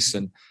night race,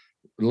 and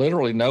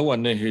literally no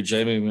one knew who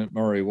Jamie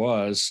McMurray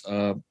was,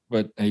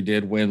 but he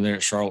did win there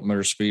at Charlotte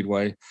Motor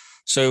Speedway.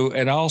 So,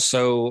 and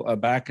also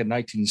back in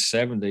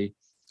 1970,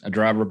 a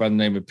driver by the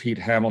name of Pete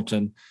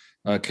Hamilton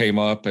came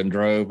up and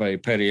drove a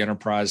Petty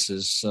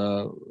Enterprises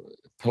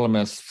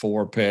Plymouth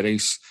 4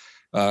 Petties.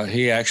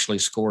 He actually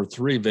scored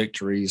 3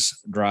 victories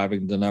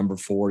driving the number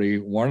 40.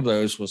 One of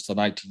those was the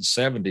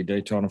 1970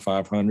 Daytona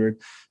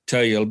 500.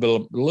 Tell you a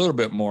little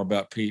bit more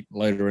about Pete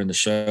later in the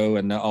show,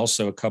 and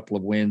also a couple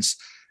of wins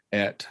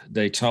at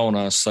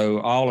Daytona. So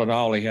all in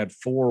all, he had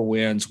 4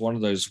 wins. One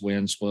of those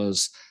wins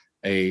was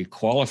a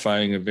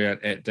qualifying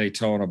event at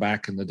Daytona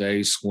back in the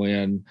days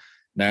when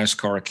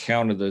NASCAR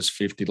counted those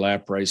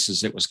 50-lap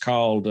races. It was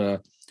called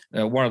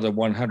one of the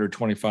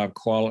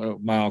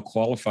 125-mile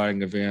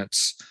qualifying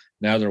events.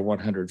 Now they're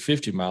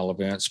 150-mile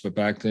events, but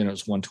back then it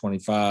was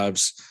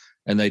 125s,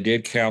 and they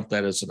did count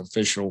that as an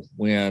official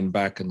win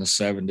back in the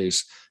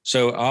 70s.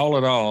 So all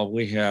in all,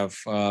 we have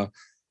 4,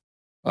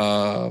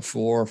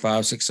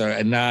 5, 6, 7,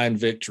 and 9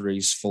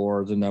 victories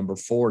for the number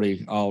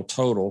 40 all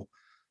total.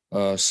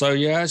 So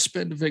yeah, it's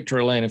been to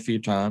victory lane a few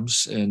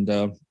times, and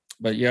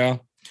but yeah,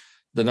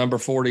 the number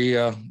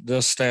 40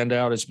 does stand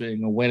out as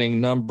being a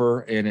winning number,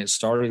 and it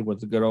started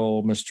with the good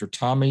old Mr.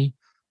 Tommy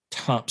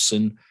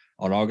Thompson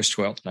on August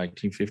 12th,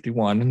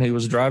 1951, and he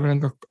was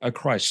driving a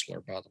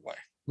Chrysler, by the way.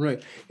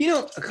 Right. You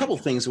know, a couple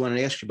of things I wanted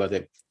to ask you about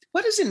that.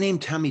 Why does the name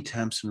Tommy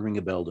Thompson ring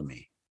a bell to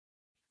me?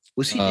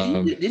 Was he?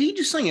 Did he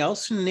do something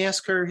else in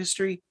NASCAR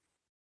history?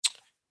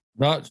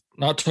 Not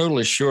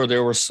totally sure.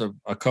 There were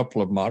a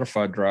couple of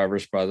modified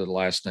drivers by the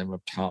last name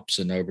of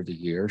Thompson over the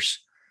years.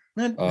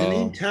 The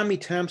name Tommy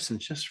Thompson,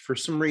 just for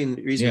some reason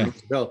rings a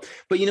bell.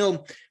 But you know,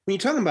 when you're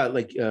talking about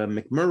like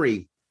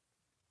McMurray,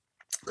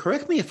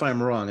 correct me if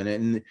I'm wrong,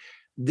 and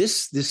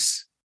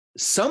this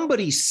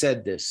somebody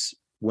said this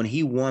when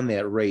he won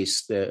that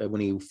race, when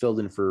he filled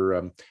in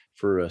for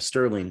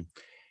Sterling.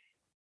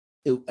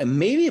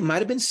 Maybe it might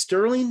have been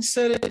Sterling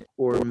said it,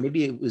 or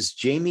maybe it was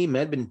Jamie, might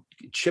have been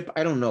Chip,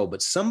 I don't know.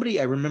 But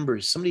I remember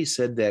somebody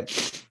said that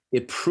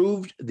it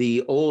proved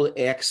the old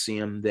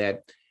axiom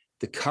that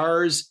the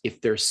cars,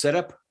 if they're set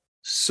up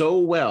so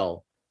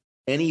well,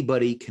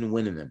 anybody can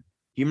win in them.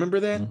 Do you remember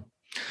that?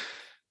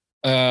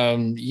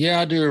 Yeah,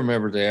 I do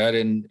remember that.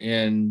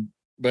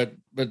 But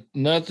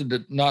not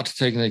to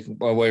take anything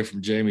away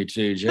from Jamie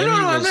too. Jamie no,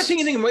 I'm not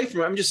taking anything away from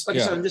him. I'm just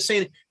I'm just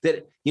saying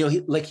that, you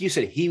know, like you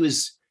said, he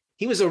was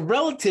a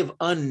relative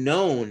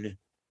unknown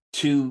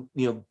to,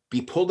 you know,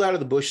 be pulled out of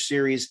the Busch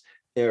series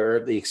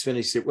or the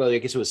Xfinity series. Well, I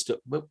guess it was still.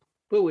 What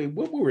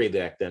were they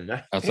back then?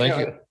 I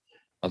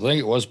think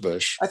it was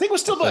Busch. I think it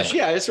was still Busch.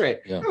 Yeah, that's right.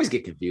 Yeah. I always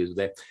get confused with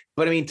that.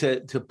 But I mean,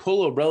 to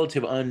pull a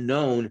relative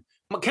unknown,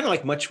 kind of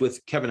like much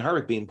with Kevin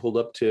Harvick being pulled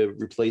up to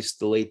replace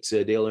the late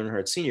Dale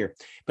Earnhardt Sr.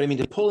 But I mean,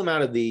 to pull him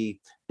out of the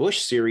Busch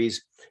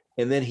series,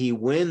 and then he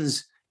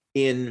wins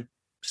in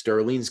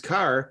Sterling's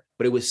car,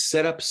 but it was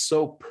set up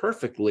so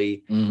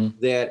perfectly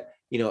that,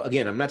 you know,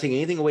 again, I'm not taking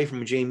anything away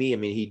from Jamie. I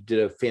mean, he did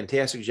a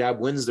fantastic job,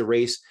 wins the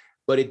race,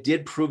 but it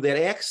did prove that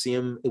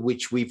axiom,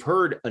 which we've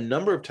heard a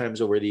number of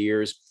times over the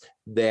years,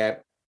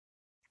 that,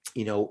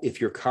 you know, if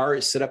your car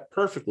is set up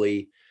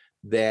perfectly,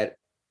 that,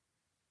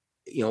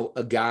 you know,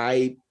 a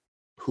guy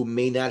who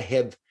may not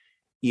have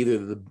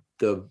either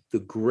the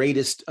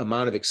greatest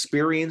amount of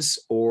experience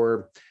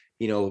or,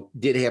 you know,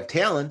 did have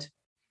talent,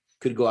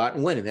 could go out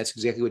and win. And that's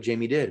exactly what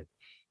Jamie did.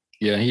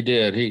 Yeah, he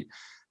did.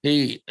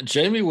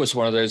 Jamie was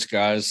one of those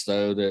guys,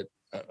 though, that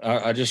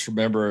I just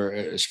remember,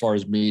 as far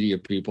as media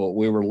people,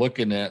 we were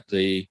looking at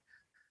the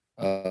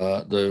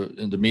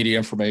media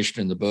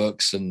information in the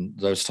books and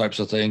those types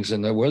of things,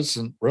 and there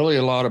wasn't really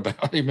a lot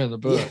about him in the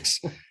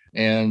books.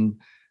 and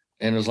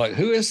it was like,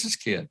 who is this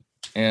kid?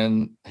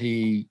 And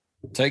he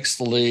takes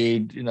the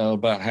lead, you know,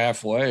 about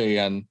halfway,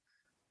 and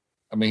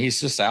I mean,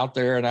 he's just out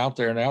there and out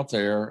there and out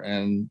there,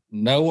 and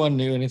no one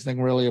knew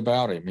anything really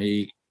about him.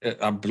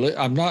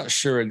 I'm not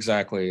sure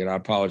exactly, and I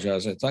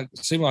apologize. I think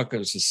it seemed like it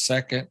was his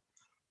second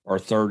or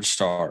third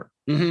start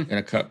in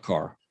a Cup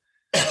car,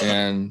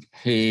 and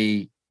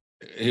he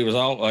was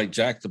all like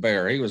Jack the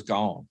Bear. He was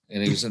gone,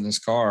 and he was in this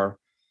car,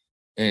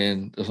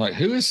 and it was like,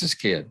 who is this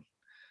kid?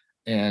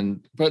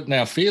 But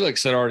now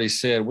Felix had already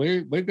said,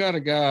 we've got a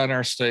guy in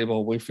our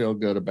stable we feel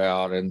good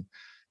about, and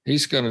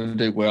he's going to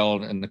do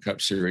well in the Cup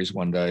Series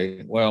one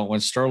day. Well, when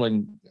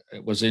Sterling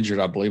was injured,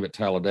 I believe at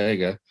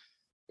Talladega,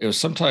 it was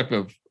some type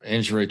of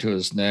injury to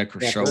his neck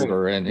or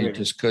shoulder, and he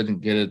just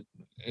couldn't get it.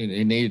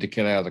 He needed to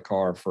get out of the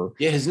car for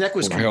his neck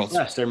was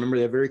compressed. I remember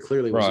that very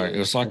clearly. Right. It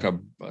was like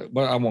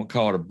well, I won't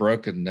call it a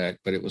broken neck,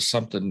 but it was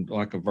something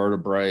like a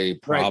vertebrae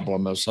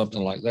problem or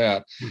something like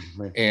that.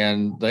 Right.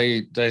 And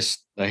they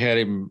had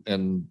him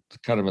in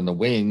kind of in the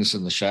wings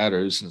and the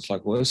shadows. And it's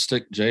like, well, let's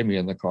stick Jamie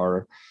in the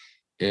car.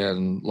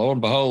 And lo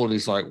and behold,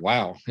 he's like,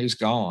 wow, he's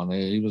gone.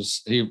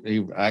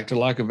 He acted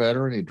like a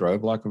veteran. He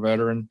drove like a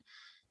veteran,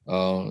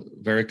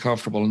 very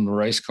comfortable in the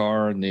race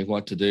car and knew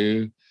what to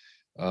do.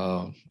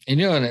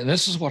 And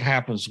this is what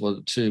happens with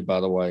it too, by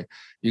the way.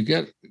 You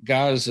get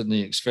guys in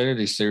the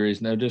Xfinity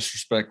series, no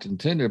disrespect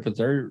intended, but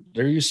they're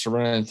used to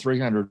running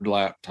 300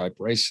 lap type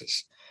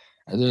races.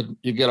 And then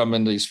you get them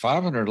in these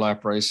 500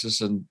 lap races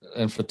and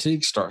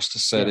fatigue starts to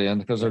set in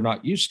because they're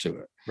not used to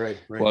it. Right.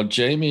 Well,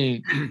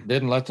 Jamie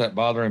didn't let that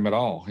bother him at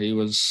all. He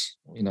was,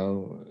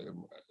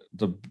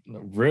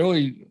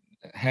 really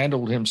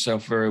handled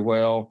himself very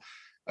well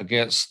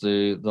against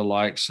the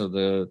likes of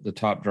the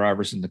top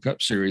drivers in the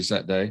Cup Series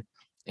that day.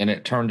 And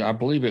it turned, I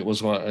believe it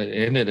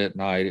ended at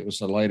night. It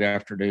was a late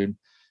afternoon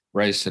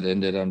race that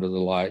ended under the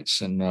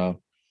lights.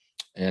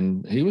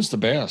 And he was the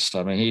best.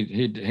 I mean,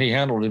 he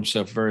handled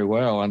himself very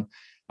well. And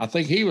I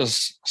think he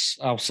was,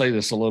 I'll say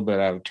this a little bit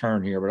out of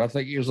turn here, but I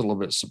think he was a little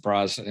bit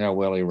surprised at how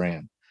well he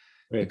ran.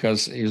 Right.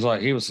 Because he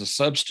was a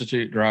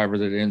substitute driver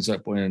that ends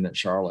up winning at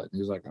Charlotte. He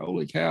was like,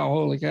 holy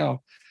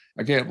cow.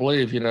 I can't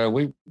believe,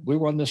 we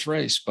won this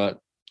race,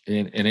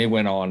 and he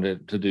went on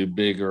to do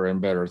bigger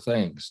and better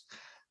things.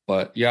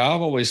 But yeah,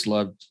 I've always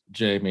loved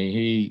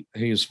Jamie.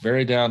 He's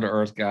very down to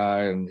earth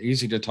guy and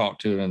easy to talk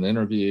to in an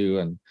interview,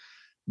 and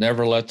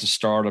never let the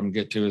stardom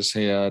get to his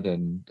head,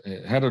 and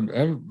had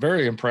a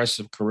very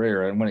impressive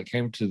career. And when it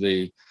came to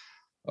the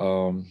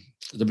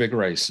big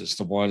races,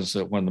 the ones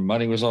that when the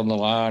money was on the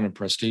line and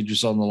prestige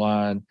was on the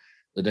line,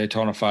 the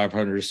Daytona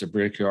 500s, the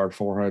Brickyard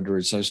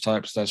 400s, those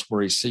types, that's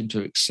where he seemed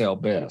to excel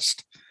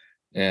best.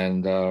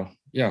 And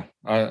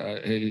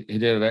he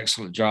did an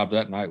excellent job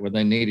that night. When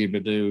they needed him to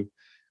do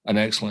an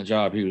excellent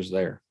job, he was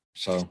there.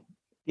 So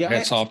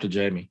hats off to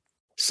Jamie.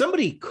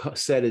 Somebody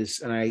said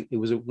it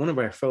was one of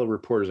our fellow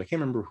reporters. I can't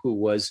remember who it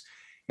was,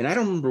 and I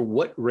don't remember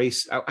what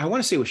race. I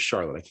want to say it was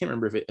Charlotte. I can't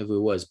remember if it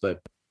was, but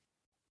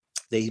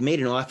they made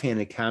an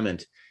offhanded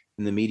comment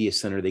in the media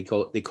center. They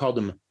called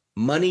him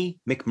Money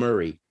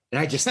McMurray, and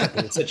I just thought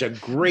it's such a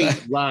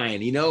great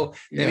line. I mean,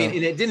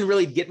 and it didn't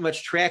really get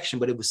much traction,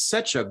 but it was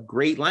such a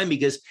great line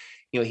because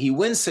he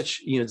wins it's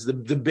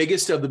the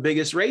biggest of the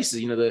biggest races.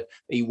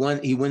 He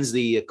wins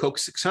the Coke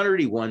 600.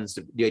 He wins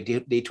the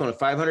Daytona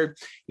 500.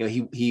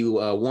 He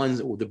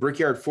won the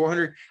Brickyard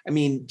 400. I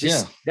mean,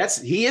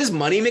 he is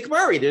Money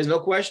McMurray. There's no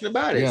question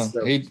about it. Yeah,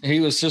 so. He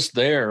was just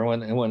there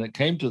when it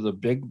came to the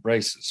big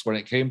races, when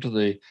it came to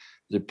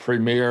the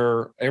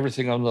premier,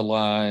 everything on the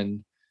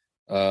line,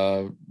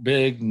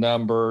 big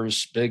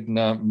numbers,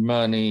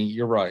 money.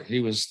 You're right.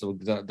 He was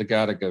the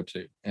guy to go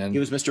to, and he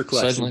was Mr.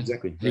 Clutch.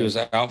 Exactly. He was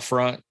out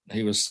front.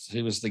 He was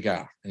the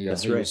guy.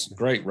 That's he right. was a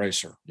great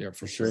racer. Yeah,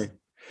 for sure.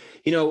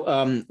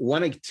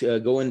 Wanting to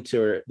go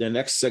into the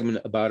next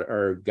segment about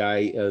our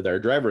guy, our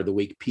driver of the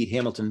week, Pete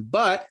Hamilton,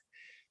 but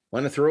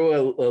want to throw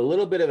a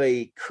little bit of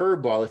a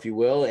curveball, if you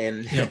will,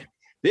 and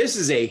this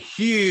is a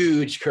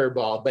huge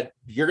curveball, but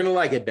you're gonna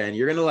like it, Ben.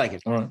 You're gonna like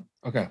it. All right.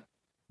 Okay.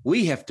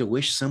 We have to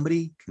wish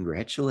somebody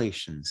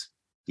congratulations.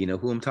 Do you know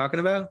who I'm talking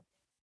about?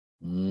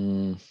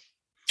 No.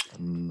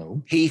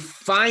 He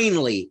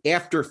finally,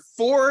 after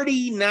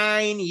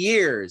 49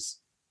 years,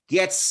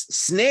 gets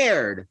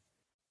snared,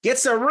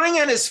 gets a ring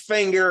on his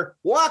finger,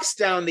 walks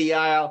down the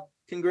aisle.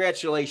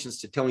 Congratulations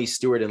to Tony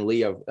Stewart and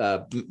Leah,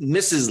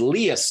 Mrs.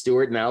 Leah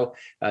Stewart. Now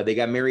they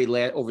got married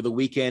over the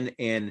weekend,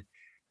 and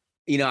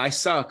I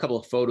saw a couple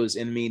of photos,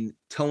 and I mean,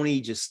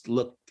 Tony just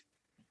looked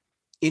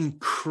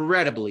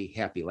incredibly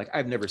happy, like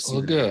I've never seen.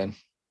 Oh, good.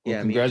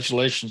 Well,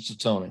 congratulations to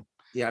Tony.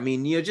 Yeah, I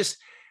mean,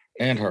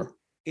 and her.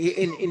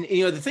 And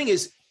the thing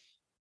is,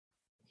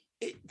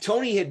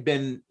 Tony had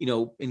been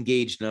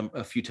engaged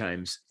a few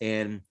times,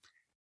 and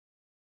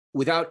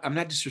I'm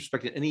not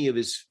disrespecting any of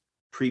his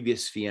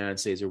previous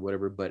fiancés or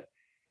whatever, but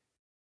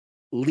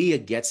Leah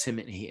gets him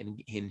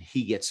and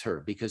he gets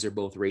her because they're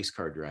both race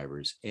car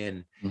drivers,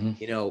 and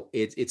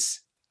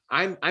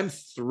I'm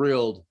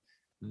thrilled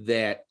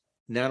that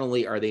not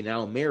only are they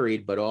now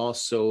married, but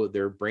also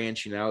they're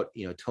branching out.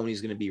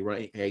 Tony's going to be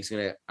running. He's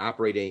going to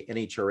operate a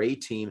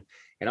NHRA team.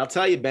 And I'll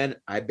tell you, Ben,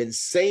 I've been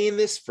saying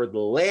this for the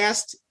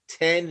last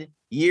 10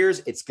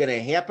 years. It's going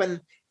to happen.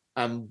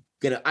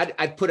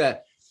 I put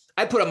a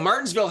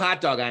Martinsville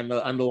hot dog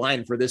on the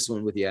line for this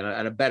one with you,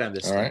 on a bet on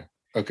this. All right.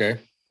 Okay.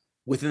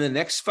 Within the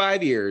next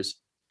 5 years,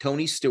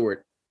 Tony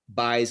Stewart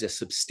buys a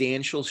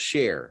substantial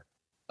share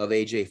of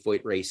AJ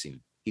Foyt Racing.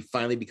 He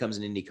finally becomes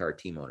an IndyCar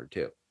team owner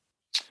too.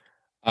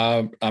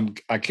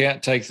 I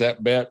can't take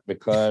that bet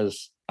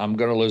because I'm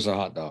going to lose a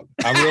hot dog.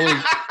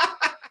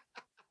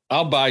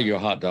 I'll buy you a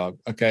hot dog.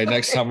 Okay.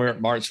 Next time we're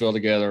at Martinsville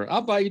together,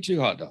 I'll buy you 2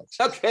 hot dogs.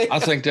 Okay. I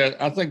think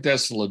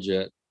that's a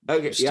legit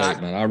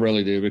statement. I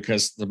really do,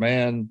 because the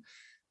man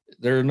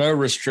there are no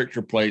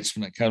restrictor plates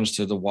when it comes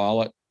to the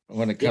wallet,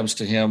 when it comes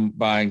to him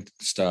buying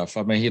stuff.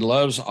 I mean, he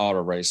loves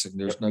auto racing.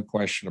 There's no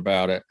question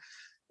about it.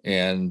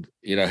 And,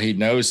 you know, he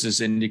knows his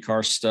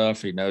IndyCar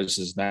stuff. He knows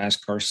his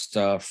NASCAR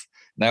stuff.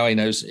 Now he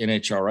knows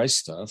NHRA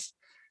stuff.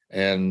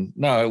 And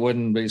no, it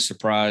wouldn't be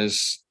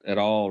surprised at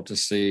all to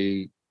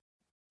see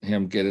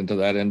him get into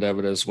that end of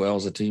it as well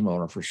as a team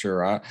owner for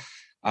sure.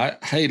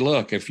 Hey,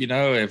 look, if you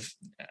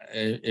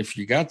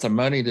got the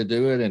money to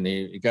do it and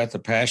you got the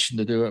passion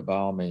to do it, by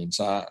all means,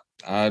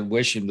 I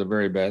wish him the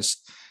very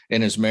best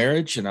in his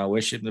marriage, and I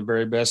wish him the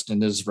very best in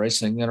his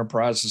racing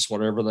enterprises,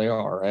 whatever they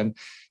are. And,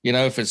 you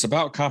know, if it's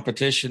about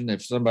competition,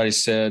 if somebody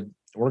said,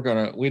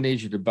 we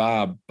need you to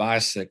buy a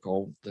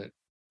bicycle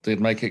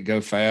that'd make it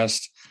go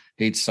fast,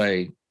 he'd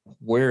say,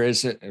 where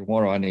is it and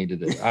what do I need to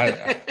do?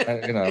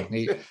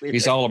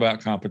 He's all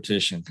about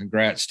competition.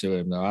 Congrats to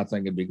him, though. I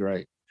think it'd be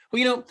great. Well,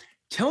 you know,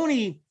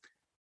 Tony,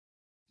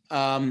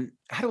 how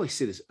do I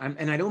say this?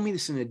 And I don't mean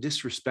this in a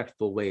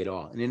disrespectful way at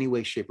all, in any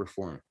way, shape, or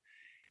form.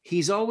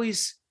 He's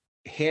always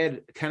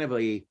had kind of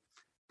a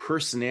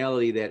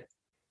personality that,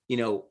 you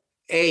know,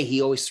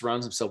 he always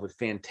surrounds himself with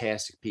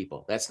fantastic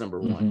people. That's number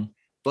one.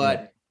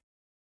 But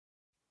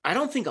I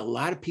don't think a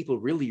lot of people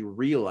really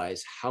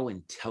realize how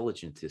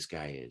intelligent this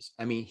guy is.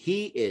 I mean,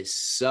 he is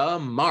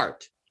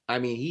smart. I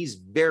mean, he's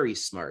very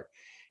smart.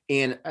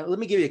 And let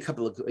me give you a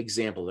couple of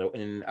examples.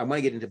 And I want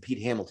to get into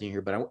Pete Hamilton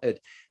here, but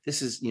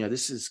this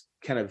is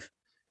kind of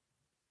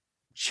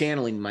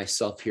channeling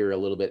myself here a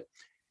little bit.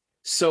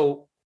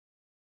 So,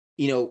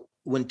 you know,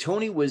 when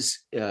Tony was,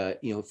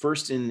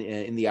 first in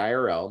the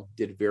IRL,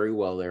 did very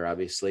well there,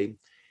 obviously.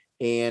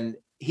 And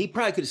he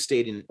probably could have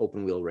stayed in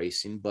open wheel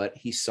racing, but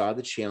he saw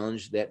the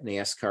challenge that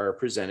NASCAR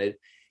presented.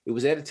 It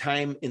was at a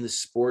time in the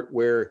sport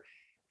where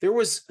there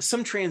was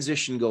some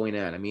transition going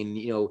on. I mean,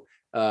 you know,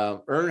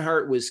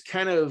 Earnhardt was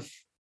kind of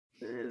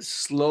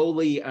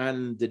slowly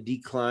on the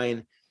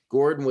decline.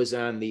 Gordon was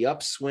on the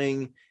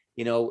upswing.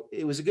 You know,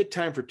 it was a good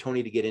time for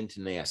Tony to get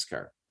into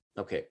NASCAR.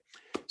 Okay.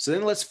 So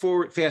then let's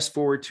fast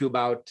forward to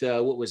about,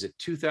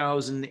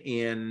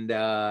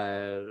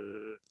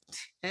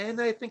 2010,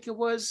 I think it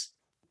was,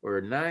 or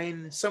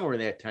 9, somewhere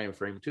in that time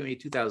frame,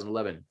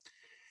 2011.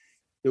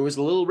 There was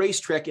a little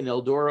racetrack in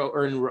Eldora,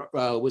 or in,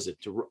 Rossburg,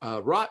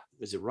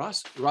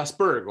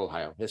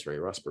 Ohio. That's right,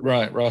 Rossburg.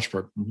 Right,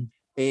 Rossburg. Mm-hmm.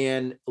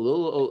 And a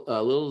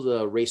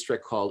little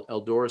racetrack called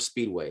Eldora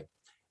Speedway.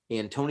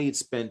 And Tony had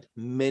spent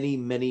many,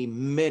 many,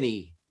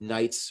 many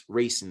nights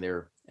racing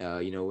there,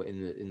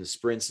 in the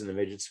sprints and the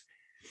midgets.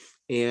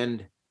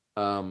 And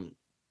Earl,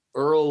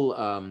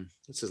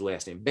 what's his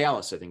last name?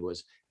 Ballas, I think it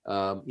was,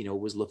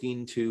 was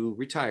looking to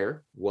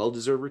retire,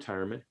 well-deserved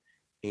retirement.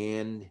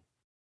 And,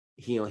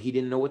 he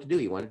didn't know what to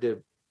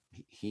do.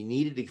 He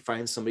needed to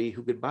find somebody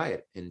who could buy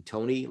it. And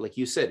Tony, like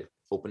you said,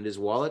 opened his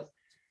wallet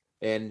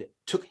and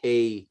took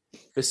a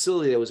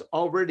facility that was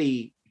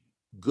already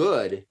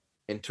good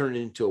and turned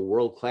it into a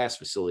world-class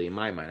facility in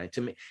my mind.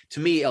 And to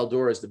me,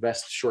 Eldora is the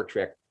best short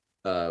track,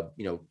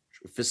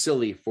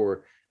 facility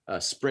for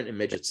sprint and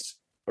midgets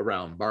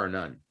around, bar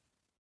none.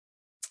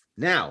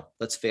 Now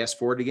let's fast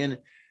forward again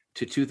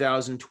to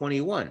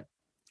 2021.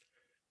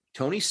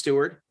 Tony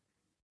Stewart,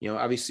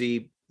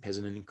 obviously has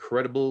an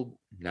incredible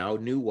now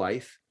new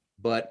wife,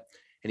 and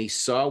he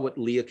saw what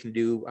Leah can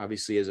do,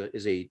 obviously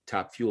as a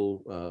top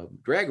fuel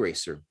drag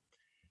racer.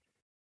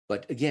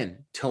 But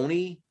again,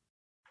 Tony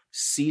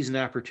sees an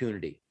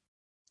opportunity.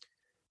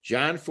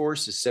 John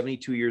Force is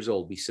 72 years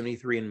old, be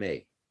 73 in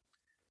May.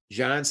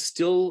 John's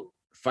still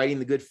fighting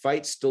the good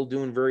fight, still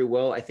doing very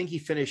well. I think he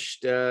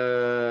finished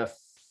 5th,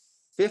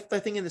 I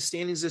think, in the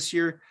standings this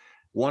year,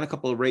 won a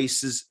couple of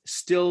races,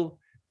 still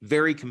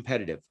very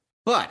competitive.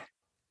 But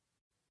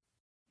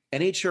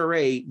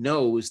NHRA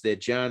knows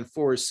that John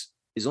Force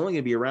is only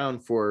going to be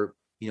around for,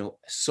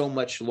 so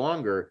much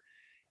longer.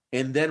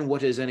 And then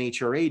what does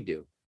NHRA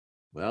do?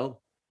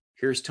 Well,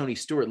 here's Tony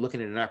Stewart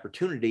looking at an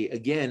opportunity,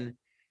 again,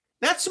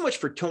 not so much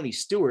for Tony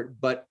Stewart,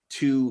 but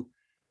to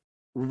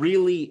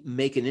really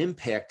make an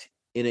impact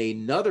in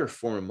another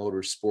form of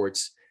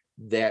motorsports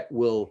that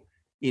will,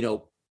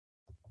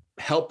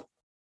 help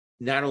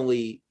not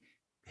only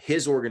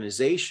his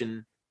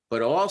organization,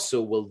 but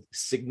also will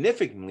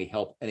significantly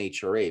help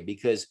NHRA,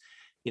 because,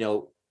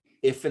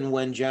 if and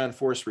when John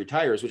Force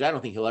retires, which I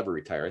don't think he'll ever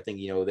retire, I think,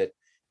 that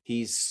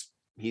he's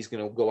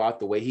going to go out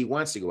the way he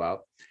wants to go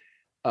out.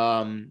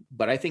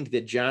 But I think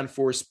that John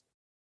Force,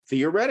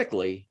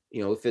 theoretically,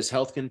 if his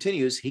health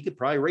continues, he could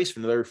probably race for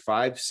another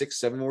 5, 6,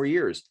 7 more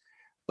years.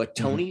 But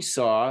Tony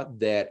saw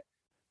that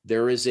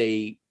there is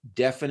a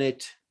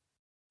definite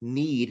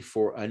need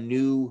for a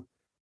new,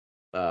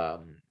 for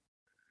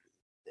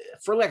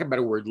lack of a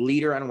better word,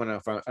 leader. I don't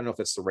know if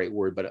that's the right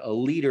word, but a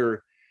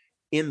leader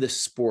in the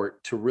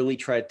sport to really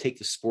try to take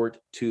the sport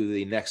to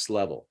the next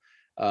level.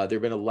 There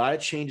have been a lot of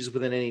changes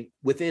within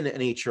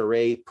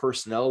NHRA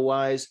personnel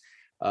wise.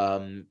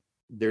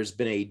 There's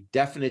been a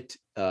definite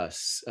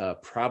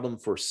problem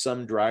for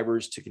some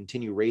drivers to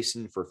continue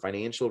racing for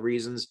financial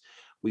reasons.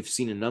 We've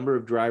seen a number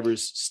of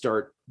drivers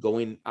start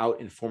going out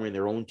and forming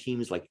their own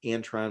teams, like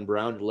Antron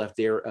Brown left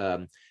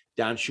there,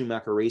 Don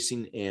Schumacher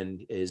Racing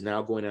and is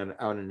now going out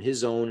on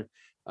his own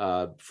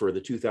for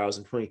the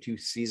 2022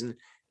 season.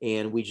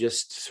 And we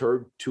just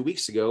heard 2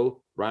 weeks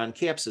ago, Ron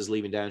Capps is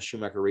leaving Don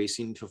Schumacher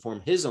Racing to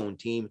form his own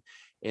team.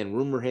 And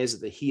rumor has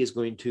it that he is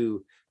going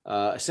to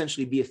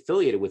essentially be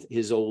affiliated with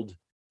his old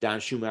Don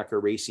Schumacher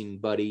Racing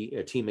buddy,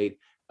 teammate,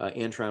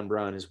 Antron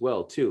Braun as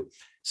well, too.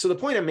 So the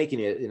point I'm making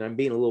is, and I'm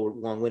being a little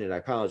long-winded, I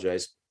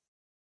apologize.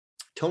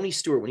 Tony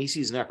Stewart, when he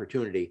sees an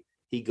opportunity,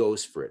 he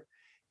goes for it.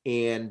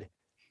 And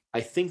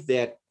I think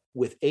that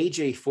with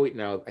AJ Foyt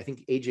now, I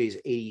think AJ is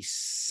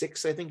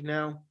 86, I think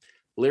now.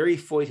 Larry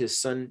Foyt, his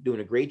son, doing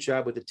a great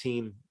job with the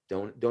team.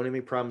 Don't have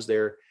any problems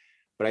there.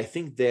 But I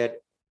think that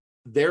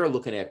they're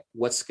looking at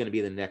what's going to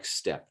be the next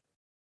step.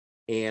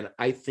 And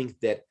I think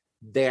that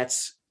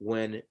that's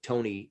when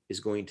Tony is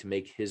going to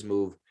make his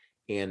move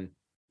and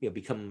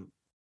become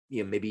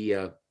maybe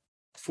a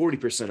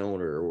 40%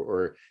 owner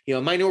or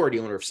a minority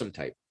owner of some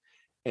type.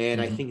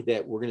 And I think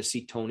that we're going to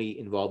see Tony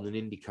involved in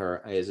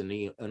IndyCar as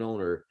an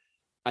owner,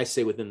 I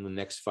say within the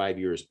next 5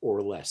 years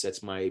or less.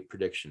 That's my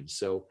prediction.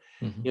 So,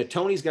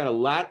 Tony's got a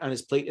lot on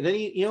his plate, and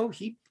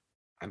then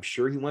I'm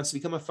sure he wants to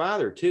become a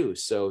father too.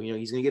 So,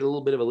 he's going to get a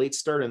little bit of a late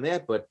start on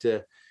that, but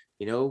I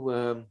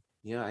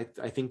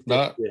think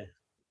that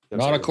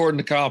not according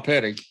to Kyle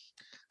Petty.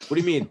 What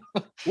do you mean?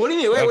 What do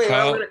you mean? Wait,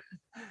 Kyle,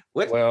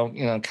 what?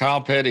 Well,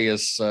 Kyle Petty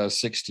is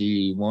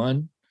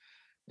 61.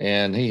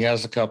 And he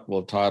has a couple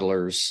of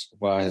toddlers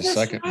by his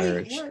second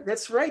marriage. Yeah,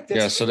 that's right.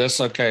 So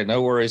that's okay.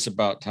 No worries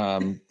about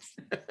time,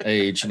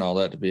 age, and all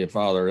that to be a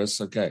father.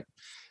 That's okay.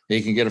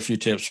 He can get a few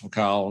tips from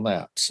Kyle on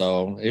that.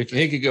 So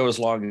he could go as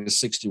long as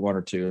 61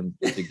 or 2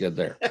 and be good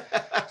there.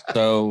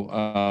 So,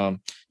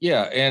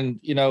 and,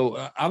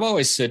 I've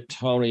always said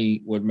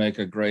Tony would make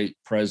a great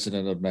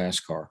president of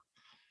NASCAR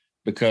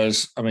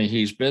because,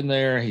 he's been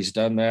there, he's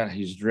done that,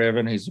 he's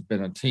driven, he's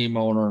been a team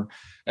owner,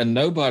 and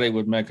nobody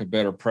would make a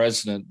better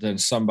president than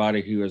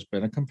somebody who has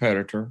been a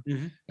competitor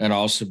and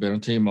also been a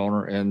team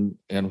owner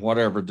in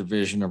whatever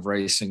division of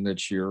racing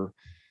that you're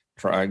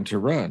trying to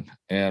run.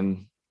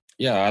 And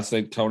I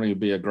think Tony would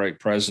be a great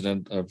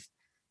president of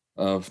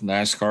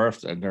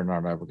NASCAR. They're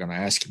not ever going to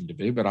ask him to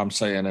be, but I'm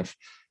saying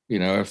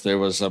if there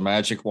was a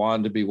magic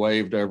wand to be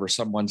waved over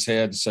someone's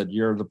head and said,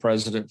 you're the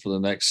president for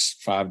the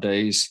next 5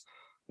 days,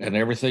 and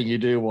everything you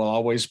do will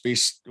always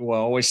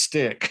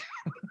stick.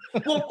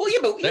 Well,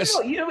 but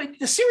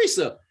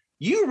seriously, though,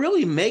 you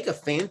really make a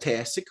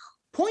fantastic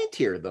point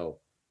here, though.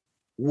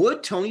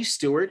 Would Tony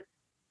Stewart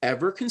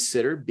ever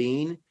consider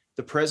being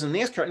the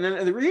president of NASCAR?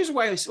 And the reason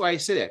why I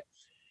say that,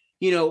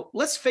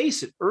 let's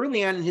face it,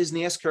 early on in his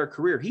NASCAR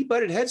career, he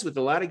butted heads with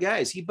a lot of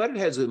guys. He butted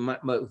heads with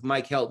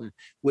Mike Helton,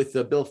 with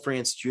Bill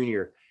France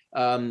Jr.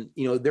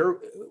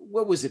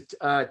 What was it?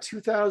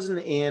 2000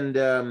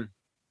 and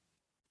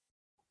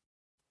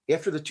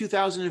after the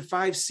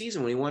 2005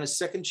 season, when he won his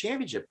second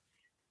championship,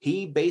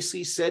 he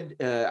basically said,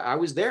 I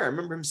was there. I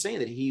remember him saying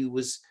that he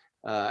was,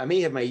 I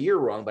may have my year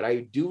wrong, but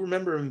I do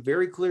remember him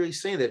very clearly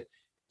saying that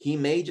he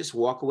may just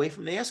walk away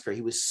from NASCAR.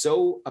 He was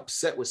so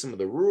upset with some of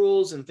the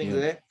rules and things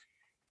like that.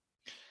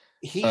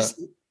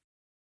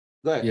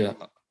 Go ahead. Yeah.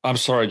 I'm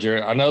sorry,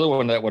 Jerry. Another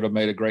one that would have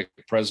made a great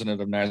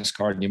president of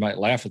NASCAR, and you might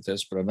laugh at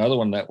this, but another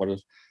one that would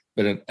have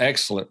been an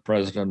excellent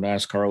president of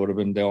NASCAR would have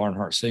been Dale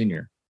Earnhardt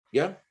Sr.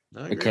 Yeah.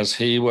 Because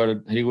he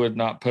would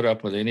not put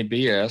up with any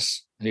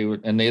BS.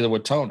 And neither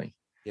would Tony.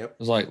 Yep. It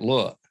was like,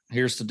 look,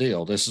 here's the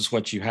deal. This is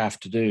what you have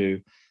to do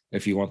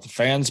if you want the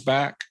fans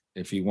back,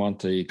 if you want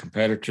the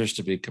competitors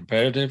to be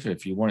competitive,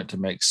 if you want it to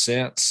make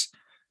sense,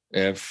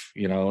 if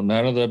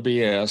none of the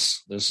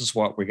BS. This is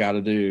what we got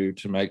to do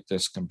to make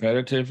this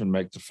competitive and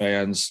make the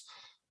fans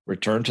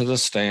return to the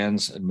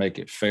stands and make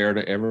it fair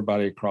to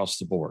everybody across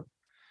the board.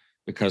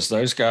 Because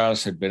those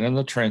guys had been in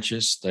the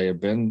trenches, they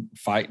had been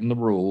fighting the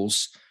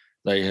rules.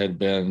 They had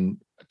been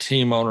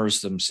team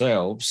owners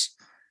themselves.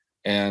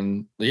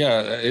 And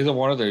either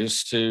one of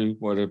those two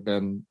would have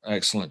been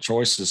excellent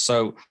choices.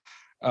 So,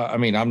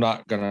 I'm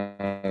not going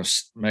to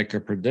make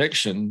a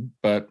prediction,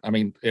 but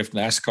if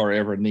NASCAR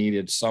ever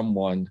needed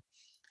someone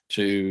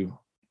to,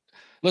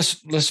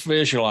 let's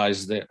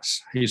visualize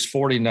this. He's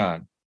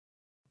 49.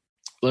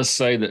 Let's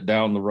say that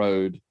down the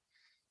road,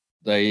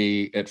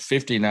 they at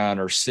 59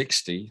 or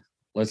 60,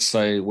 let's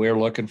say we're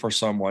looking for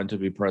someone to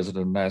be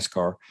president of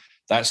NASCAR.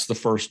 That's the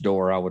first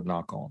door I would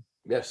knock on.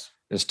 Yes.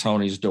 It's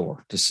Tony's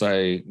door to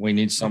say, we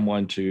need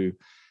someone to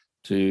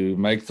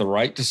make the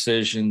right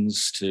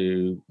decisions,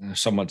 to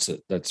someone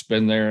that's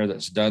been there,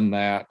 that's done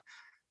that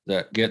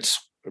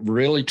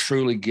really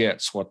truly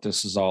gets what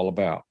this is all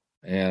about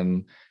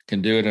and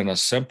can do it in a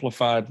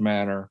simplified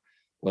manner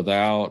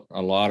without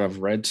a lot of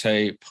red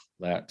tape,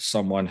 that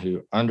someone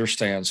who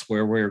understands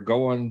where we're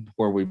going,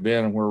 where we've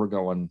been and where we're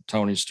going.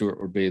 Tony Stewart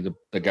would be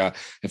the guy.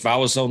 If I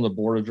was on the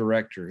board of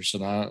directors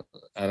and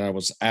I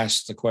was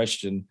asked the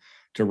question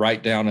to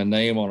write down a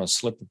name on a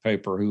slip of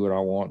paper, who would I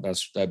want?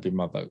 That'd be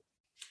my vote.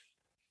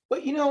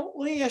 But let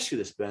me ask you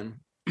this, Ben.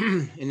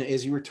 And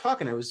as you were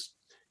talking, I was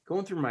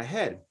going through my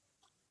head.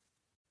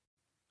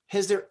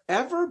 Has there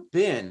ever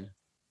been,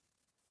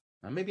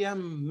 maybe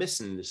I'm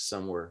missing this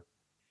somewhere,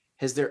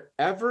 has there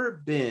ever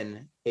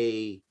been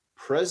a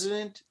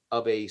president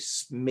of a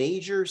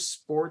major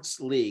sports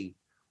league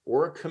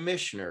or a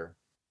commissioner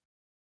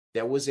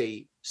that was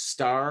a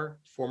star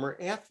former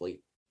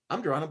athlete?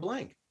 I'm drawing a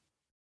blank.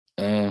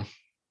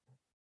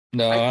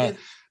 No,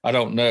 I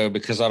don't know,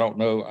 because I don't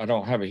know. I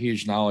don't have a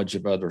huge knowledge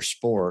of other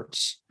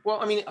sports.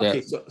 Well, I mean,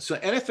 okay, so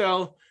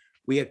NFL,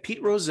 we had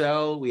Pete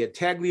Rozelle, we had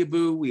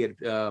Tagliabue, we had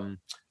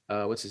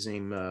what's his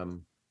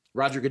name,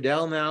 Roger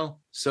Goodell now.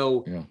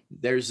 So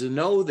there's a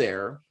no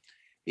there.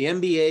 The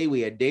NBA,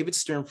 we had David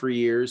Stern for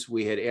years.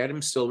 We had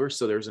Adam Silver,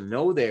 so there's a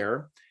no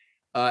there.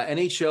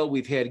 NHL,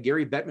 we've had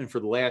Gary Bettman for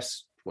the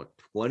last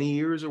 20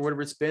 years or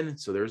whatever it's been.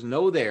 So there's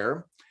no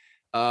there.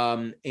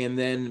 And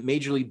then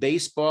Major League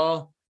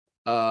Baseball,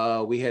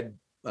 we had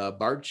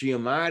Bart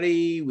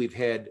Giamatti, we've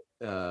had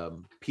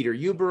Peter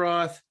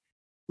Ueberroth.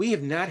 We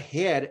have not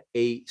had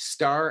a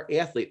star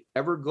athlete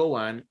ever go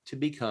on to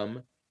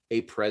become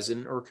a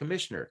president or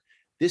commissioner.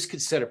 This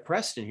could set a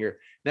precedent here.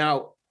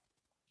 Now,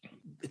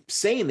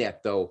 saying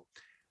that though,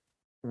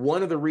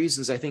 one of the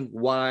reasons I think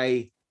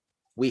why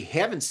we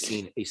haven't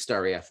seen a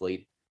star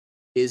athlete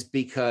is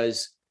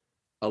because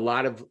a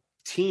lot of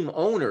team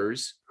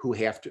owners who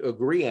have to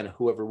agree on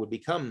whoever would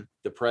become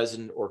the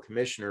president or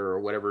commissioner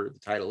or whatever the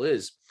title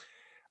is,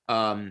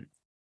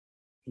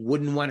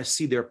 wouldn't want to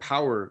see their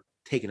power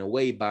taken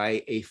away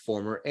by a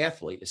former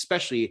athlete,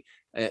 especially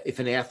if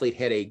an athlete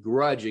had a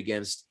grudge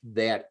against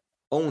that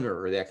owner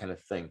or that kind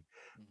of thing.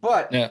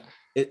 But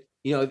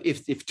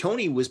if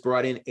Tony was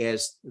brought in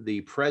as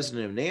the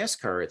president of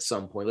NASCAR at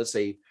some point, let's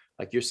say,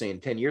 like you're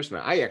saying, 10 years from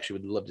now, I actually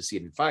would love to see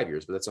it in 5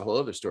 years, but that's a whole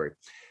other story.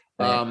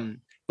 Right.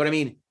 But I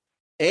mean,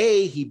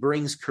 A, he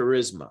brings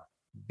charisma.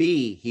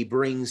 B, he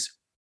brings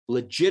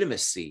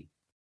legitimacy.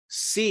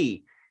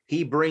 C,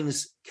 he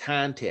brings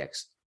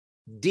context.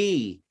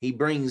 D, he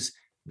brings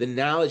the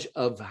knowledge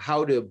of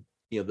how to,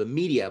 the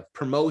media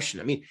promotion.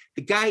 I mean,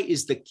 the guy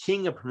is the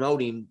king of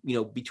promoting,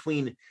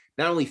 between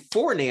not only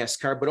for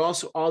NASCAR, but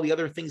also all the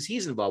other things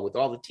he's involved with,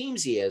 all the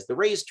teams he has, the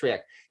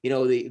racetrack,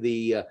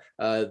 the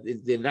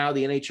now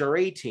the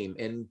NHRA team,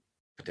 and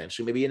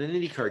potentially maybe an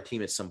IndyCar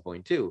team at some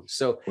point too.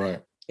 So,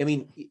 right. I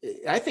mean,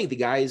 I think the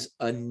guy is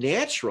a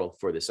natural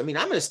for this. I mean,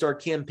 I'm going to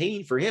start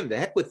campaigning for him. The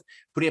heck with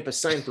putting up a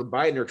sign for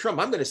Biden or Trump.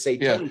 I'm going to say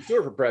Tony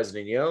Stewart for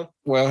president,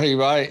 Well, he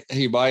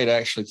might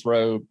actually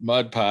throw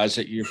mud pies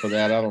at you for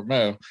that. I don't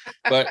know.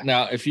 But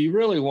now, if you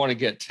really want to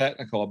get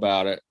technical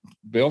about it,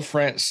 Bill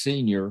France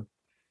Sr.,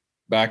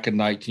 back in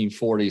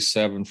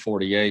 1947,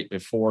 48,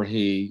 before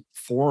he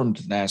formed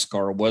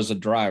NASCAR, was a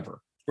driver.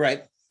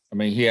 Right. I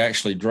mean, he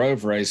actually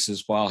drove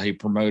races while he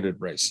promoted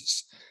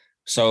races.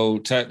 So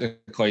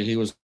technically, he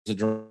was the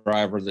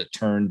driver that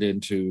turned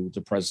into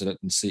the president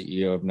and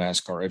CEO of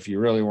NASCAR, if you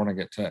really want to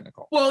get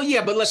technical. Well,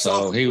 yeah, but let's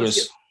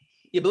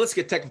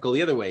get technical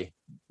the other way.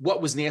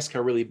 What was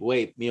NASCAR really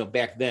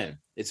back then?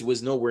 It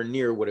was nowhere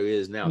near what it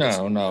is now.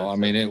 No. I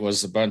mean, it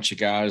was a bunch of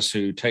guys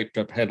who taped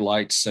up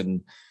headlights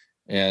and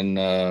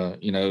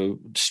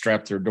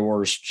strapped their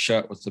doors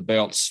shut with the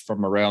belts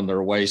from around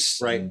their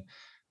waists. Right. And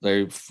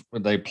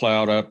they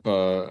plowed up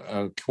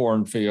a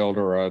cornfield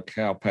or a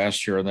cow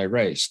pasture and they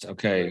raced.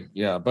 Okay. Right.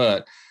 Yeah.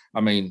 But I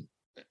mean,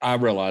 I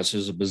realize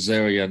there's a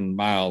bazillion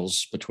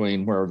miles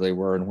between where they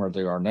were and where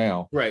they are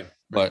now. Right.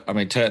 But I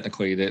mean,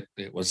 technically that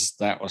was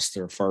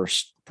their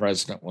first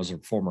president was a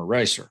former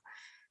racer.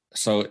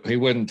 So he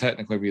wouldn't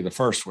technically be the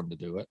first one to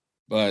do it.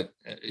 But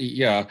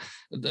yeah,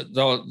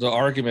 the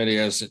argument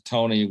is that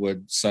Tony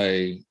would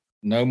say,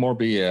 no more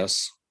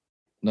BS,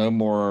 no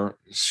more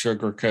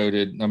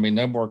sugar-coated. I mean,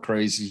 no more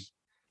crazy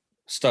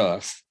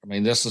stuff. I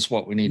mean, this is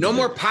what we need. No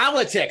more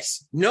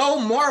politics. No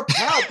more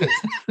politics.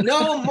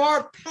 No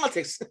more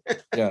politics.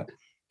 Yeah.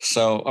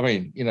 So, I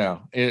mean,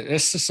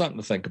 it's just something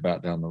to think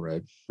about down the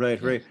road.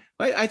 Right.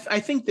 I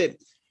think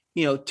that,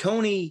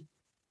 Tony,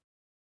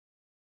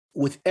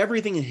 with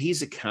everything that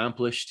he's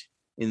accomplished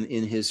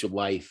in his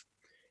life,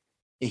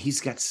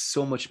 he's got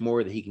so much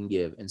more that he can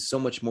give and so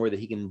much more that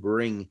he can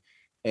bring.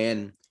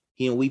 And,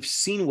 we've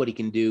seen what he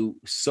can do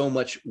so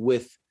much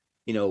with,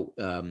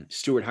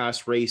 Stewart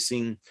Haas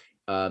Racing,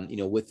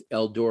 with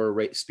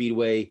Eldora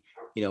Speedway,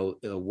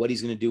 what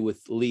he's going to do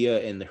with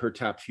Leah and her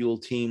Top Fuel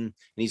team. And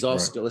he's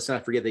also, let's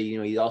not forget that,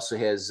 he also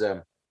has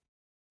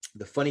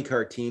the Funny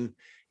Car team,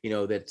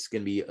 that's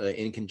going to be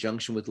in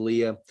conjunction with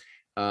Leah.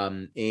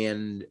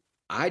 And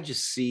I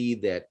just see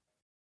that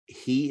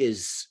he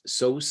is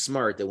so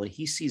smart that when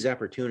he sees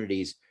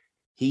opportunities,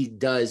 he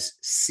does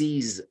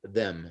seize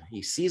them.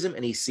 He sees them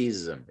and he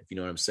seizes them, if you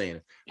know what I'm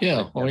saying.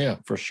 Yeah. Oh, yeah,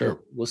 for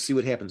sure. We'll see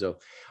what happens, though.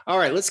 All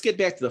right, let's get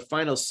back to the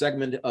final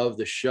segment of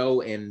the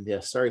show.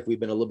 And sorry if we've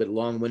been a little bit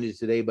long-winded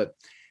today, but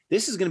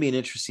this is going to be an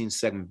interesting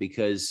segment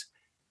because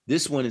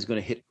this one is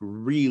going to hit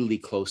really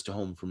close to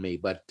home for me.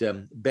 But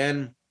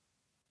Ben,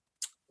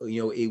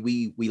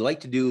 we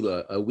like to do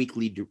a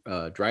weekly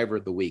driver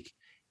of the week.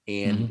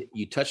 And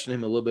you touched on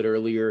him a little bit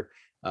earlier.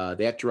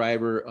 That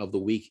driver of the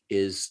week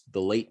is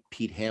the late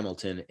Pete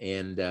Hamilton.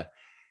 And, a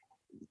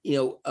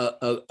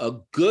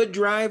good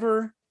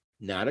driver,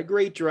 not a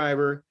great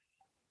driver,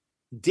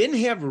 didn't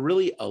have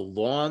really a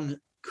long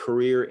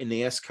career in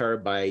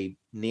NASCAR by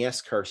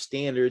NASCAR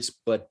standards,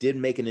 but did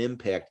make an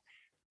impact.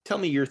 Tell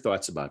me your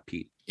thoughts about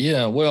Pete.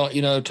 Yeah, well,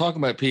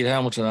 talking about Pete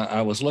Hamilton,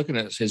 I was looking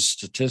at his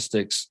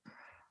statistics,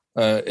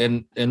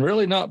 and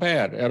really not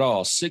bad at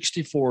all.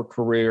 64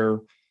 career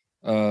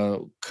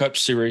Cup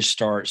Series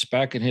starts.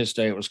 Back in his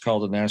day, it was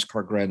called the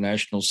NASCAR Grand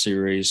National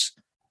Series.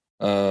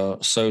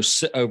 So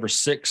over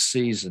 6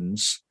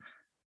 seasons,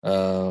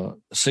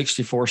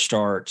 64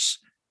 starts.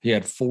 He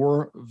had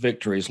 4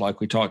 victories, like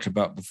we talked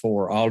about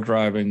before, all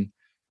driving.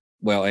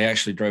 Well, he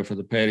actually drove for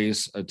the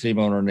Petties, a team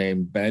owner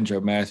named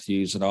Banjo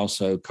Matthews, and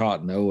also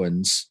Cotton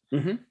Owens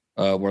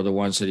were the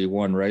ones that he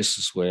won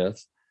races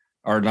with,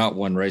 or not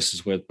won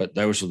races with, but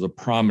those are the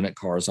prominent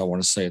cars. I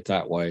want to say it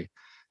that way.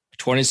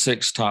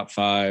 26 top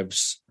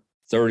 5s,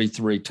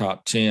 33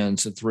 top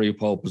 10s, and 3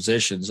 pole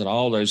positions. And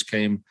all those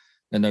came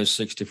in those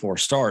 64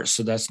 starts.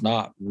 So that's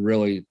not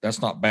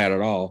bad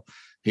at all.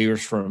 He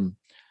was from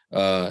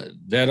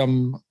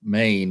Dedham,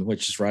 Maine,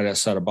 which is right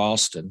outside of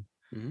Boston.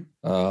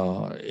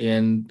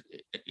 And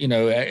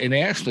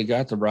he actually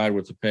got the ride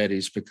with the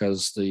Petties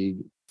because the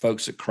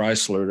folks at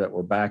Chrysler that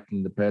were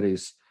backing the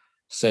Petties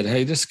said,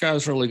 hey, this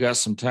guy's really got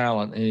some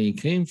talent. And he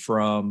came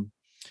from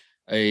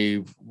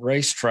a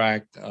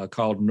racetrack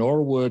called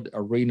Norwood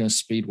Arena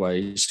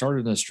Speedway. He started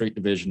in the street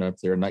division up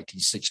there in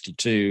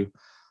 1962,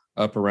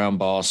 up around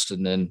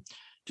Boston, and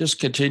just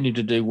continued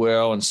to do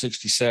well. In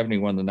 67, he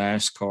won the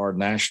NASCAR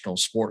National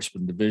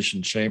Sportsman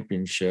Division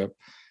Championship,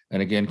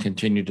 and again,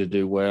 continued to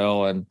do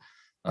well. And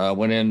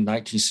when in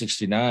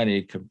 1969,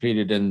 he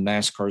competed in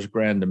NASCAR's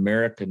Grand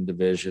American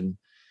Division.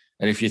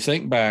 And if you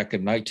think back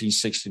in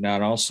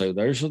 1969 also,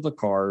 those are the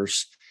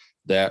cars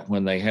that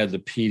when they had the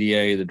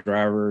PDA,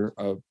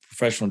 the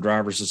Professional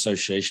Drivers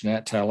Association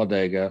at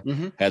Talladega,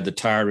 had the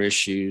tire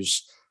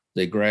issues,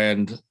 the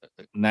Grand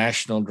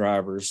National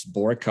drivers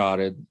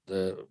boycotted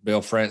the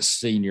Bill France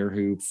Sr.,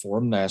 who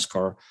formed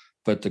NASCAR,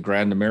 put the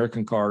Grand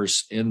American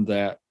cars in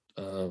that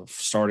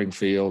starting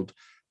field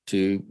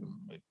to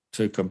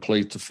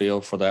complete the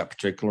field for that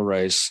particular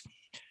race.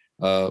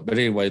 But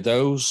anyway,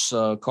 those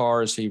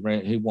cars, he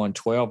won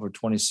 12 or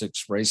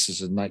 26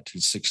 races in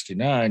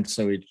 1969.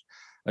 So he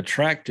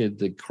attracted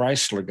the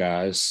Chrysler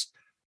guys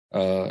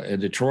in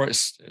Detroit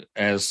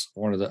as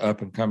one of the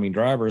up and coming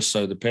drivers.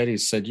 So the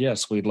Petties said,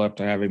 yes, we'd love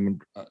to have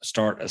him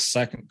start a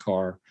second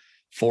car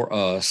for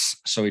us.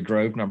 So he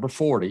drove number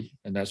 40.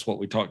 And that's what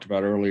we talked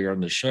about earlier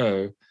in the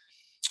show.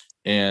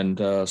 And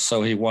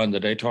so he won the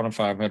Daytona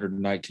 500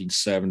 in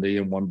 1970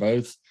 and won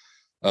both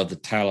of the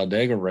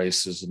Talladega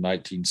races in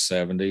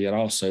 1970, and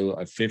also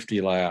a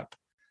 50-lap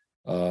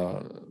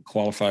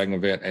qualifying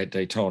event at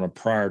Daytona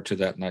prior to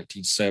that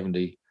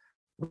 1970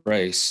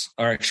 race.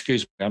 Or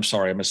excuse me, I'm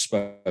sorry, I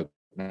misspoke.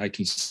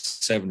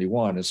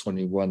 1971 is when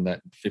he won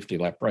that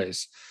 50-lap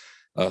race.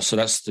 So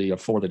that's the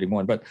 4 that he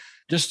won. But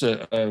just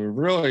a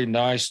really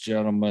nice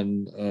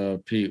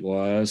gentleman, Pete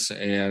was,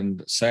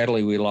 and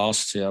sadly we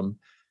lost him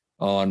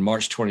on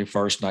March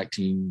 21st,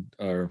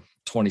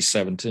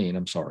 2017.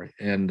 I'm sorry,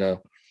 and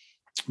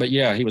but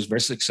yeah, he was very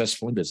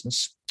successful in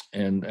business,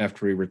 and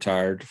after he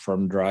retired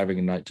from driving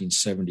in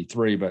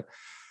 1973, but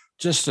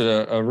just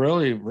a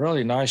really,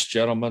 really nice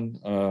gentleman,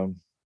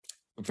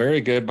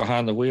 very good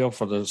behind the wheel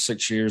for the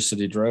 6 years that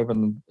he drove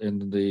in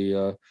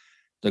the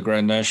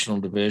Grand National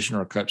Division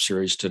or Cup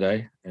Series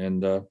today,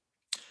 and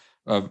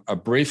a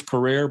brief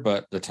career,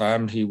 but the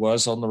time he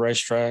was on the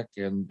racetrack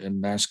in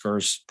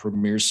NASCAR's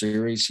Premier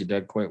Series, he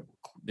did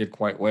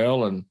quite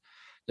well, and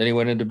then he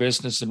went into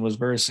business and was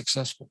very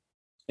successful.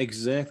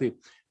 Exactly.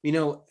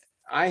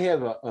 I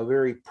have a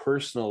very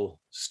personal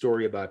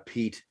story about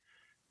Pete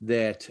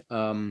that,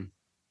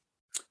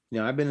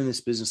 I've been in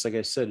this business, like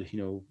I said,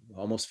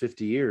 almost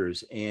 50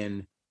 years,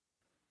 and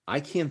I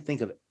can't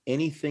think of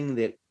anything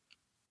that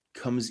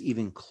comes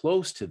even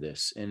close to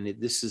this. And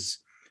this is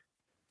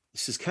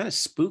kind of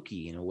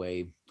spooky in a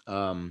way.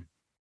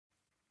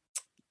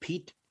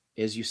 Pete,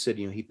 as you said,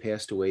 he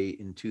passed away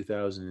in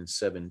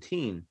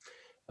 2017.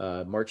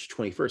 March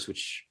 21st,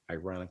 which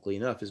ironically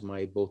enough is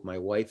both my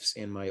wife's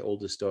and my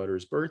oldest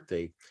daughter's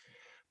birthday.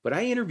 But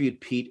I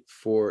interviewed Pete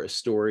for a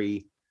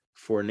story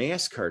for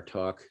NASCAR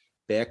Talk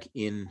back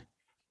it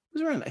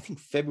was around, I think,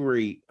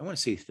 February, I want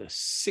to say the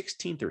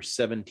 16th or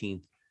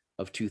 17th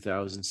of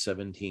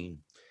 2017.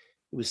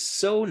 It was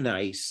so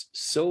nice,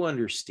 so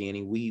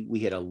understanding. We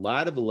had a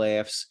lot of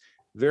laughs,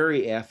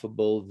 very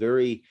affable,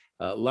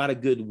 a lot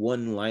of good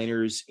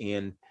one-liners,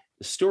 and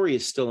the story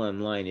is still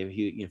online.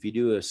 If you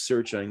do a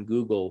search on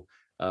Google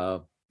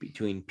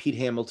between Pete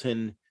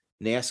Hamilton,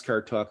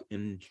 NASCAR Talk,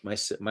 and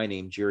my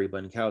name, Jerry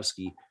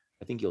Bonkowski,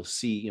 I think you'll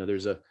see,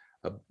 there's a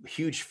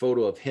huge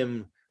photo of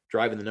him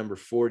driving the number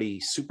 40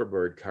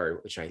 Superbird car,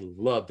 which I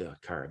love the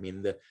car. I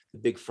mean, the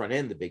big front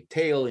end, the big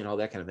tail, all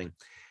that kind of thing.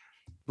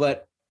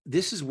 But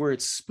this is where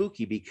it's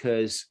spooky,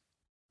 because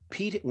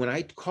Pete, when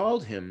I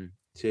called him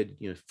to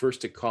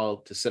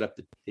set up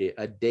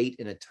a date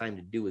and a time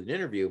to do an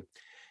interview,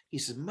 he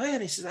says,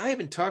 man, I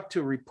haven't talked to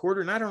a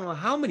reporter in I don't know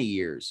how many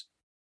years.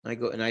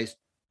 And I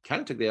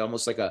kind of took that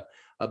almost like a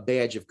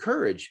badge of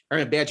courage, or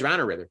a badge of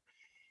honor, rather.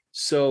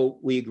 So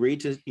we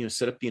agreed to,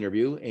 set up the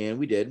interview, and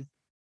we did.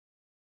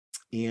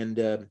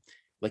 And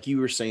like you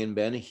were saying,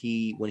 Ben,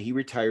 when he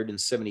retired in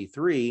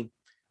 73,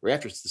 or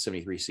after the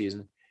 73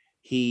 season,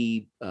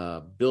 he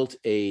built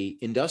a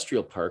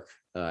industrial park.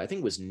 I think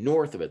it was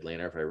north of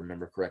Atlanta, if I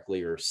remember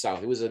correctly, or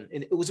south. It was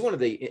one of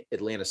the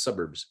Atlanta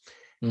suburbs.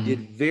 Mm-hmm.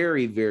 Did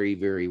very, very,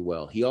 very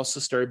well. He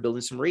also started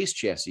building some race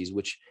chassis,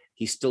 which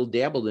he still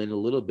dabbled in a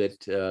little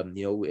bit,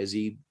 as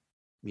he,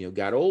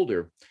 got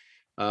older,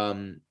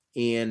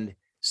 and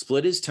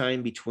split his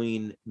time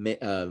between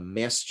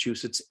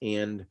Massachusetts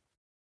and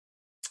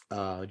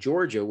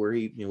Georgia, where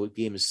he,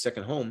 became his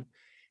second home.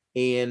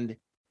 And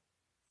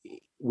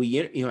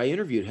I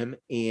interviewed him,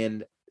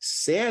 and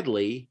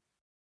sadly,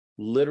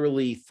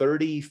 literally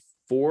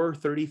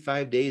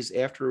 35 days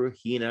after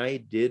he and I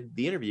did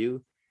the interview,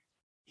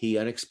 he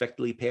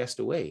unexpectedly passed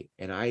away.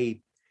 And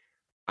I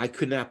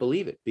could not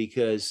believe it,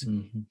 because,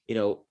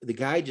 the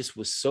guy just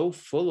was so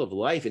full of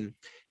life. And,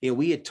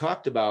 we had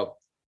talked about,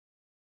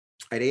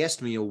 I'd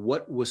asked him,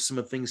 what was some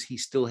of the things he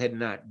still had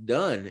not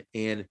done?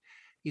 And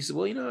he said,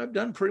 well, I've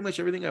done pretty much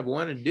everything I've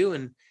wanted to do.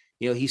 And,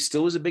 he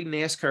still was a big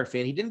NASCAR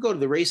fan. He didn't go to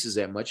the races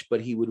that much,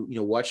 but he would,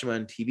 watch them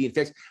on TV. In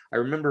fact, I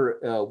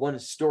remember one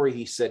story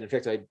he said, in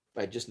fact, I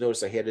just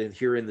noticed I had it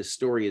here in the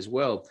story as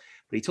well,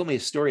 but he told me a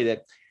story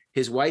that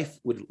his wife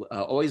would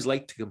always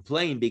like to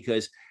complain,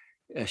 because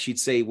she'd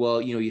say,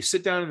 well, you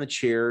sit down in the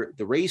chair,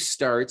 the race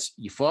starts,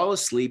 you fall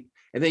asleep,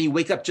 and then you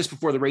wake up just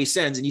before the race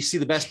ends and you see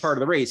the best part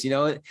of the race.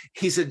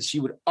 He said she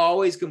would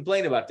always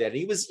complain about that. And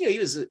he was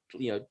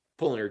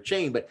pulling her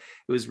chain, but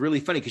it was really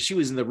funny because she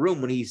was in the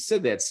room when he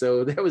said that.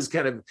 So that was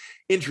kind of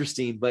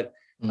interesting, but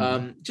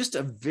just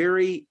a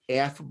very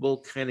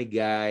affable kind of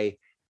guy.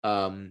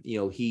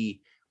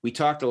 We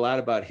talked a lot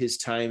about his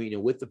time,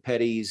 with the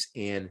Petties,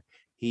 and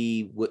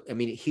he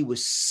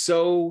was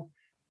so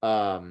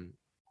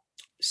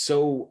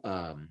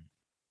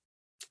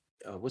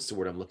what's the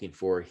word I'm looking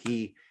for?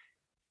 He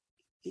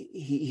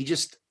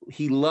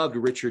loved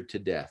Richard to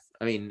death.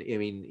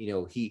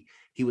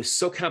 He was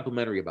so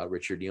complimentary about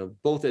Richard,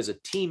 both as a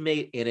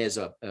teammate and as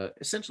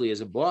essentially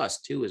as a boss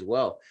too, as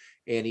well.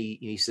 And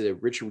he said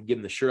that Richard would give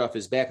him the shirt off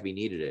his back if he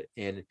needed it.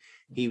 And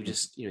he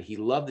just, he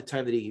loved the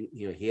time that he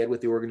had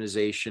with the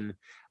organization.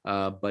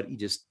 But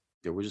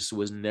there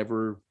wasn't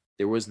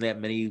that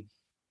many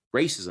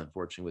races,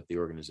 unfortunately, with the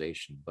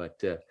organization. But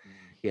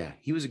yeah,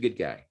 he was a good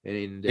guy.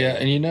 And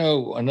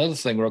another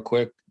thing real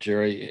quick,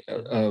 Jerry,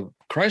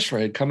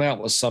 Chrysler had come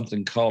out with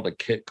something called a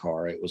kit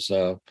car. It was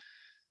a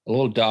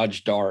little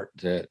Dodge Dart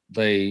that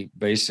they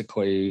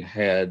basically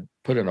had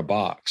put in a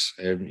box.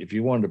 And if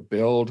you wanted to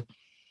build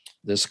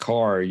this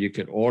car, you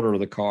could order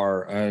the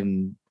car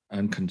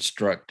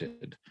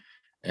unconstructed.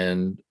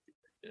 And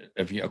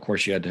of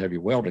course, you had to have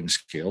your welding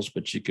skills,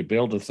 but you could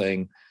build the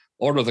thing,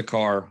 order the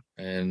car,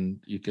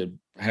 and you could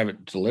have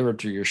it delivered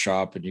to your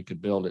shop, and you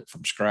could build it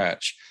from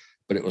scratch.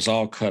 But it was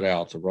all cut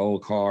out, the roll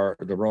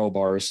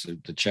bars,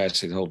 the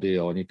chassis, the whole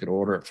deal, and you could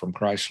order it from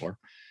Chrysler.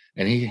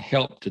 And he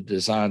helped to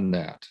design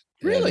that.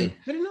 Really? I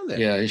didn't know that.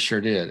 Yeah, he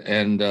sure did.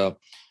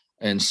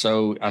 And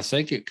so I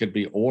think it could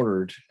be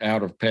ordered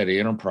out of Petty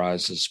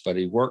Enterprises, but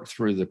he worked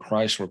through the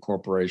Chrysler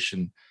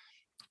Corporation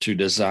to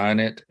design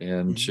it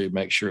and to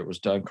make sure it was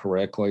done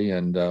correctly.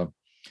 And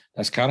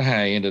that's kind of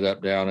how he ended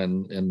up down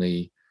in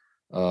the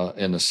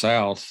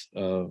South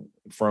so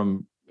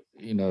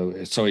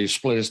he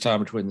split his time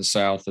between the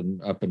South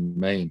and up in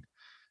Maine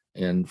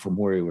and from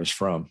where he was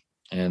from.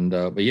 And,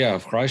 but yeah,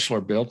 if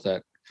Chrysler built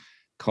that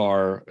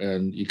car,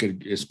 and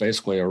it's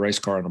basically a race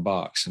car in a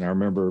box. And I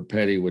remember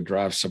Petty would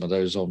drive some of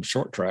those on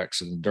short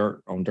tracks and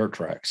on dirt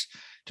tracks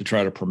to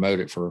try to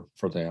promote it for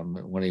them.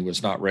 When he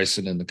was not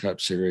racing in the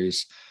Cup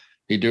Series,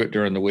 he'd do it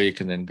during the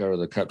week and then go to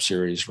the Cup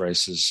Series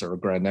races or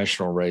Grand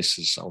National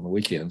races on the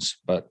weekends.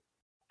 But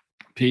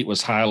Pete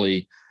was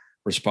highly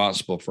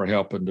responsible for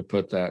helping to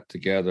put that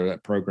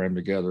program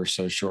together,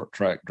 so short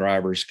track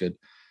drivers could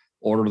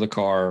order the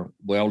car,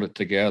 weld it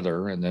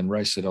together, and then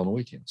race it on the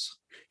weekends.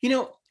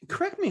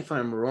 Correct me if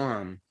I'm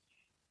wrong,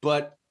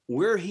 but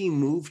where he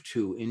moved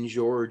to in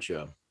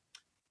Georgia,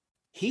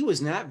 he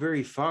was not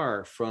very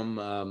far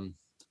from,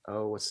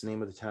 what's the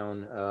name of the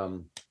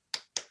town?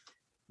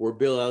 Where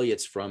Bill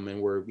Elliott's from,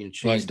 and where,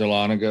 like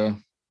Dahlonega.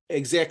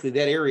 Exactly,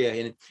 that area.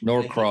 And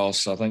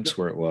Norcross, I think is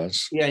where it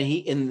was. Yeah,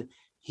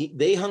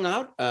 they hung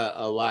out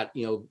a lot,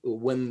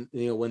 when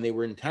they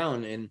were in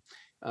town. And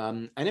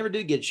I never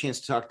did get a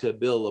chance to talk to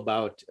Bill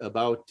about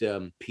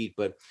Pete,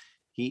 but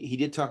he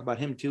did talk about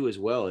him too as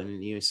well.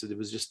 And he said it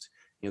was just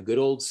good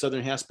old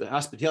Southern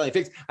hospitality.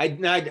 In fact,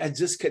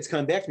 it's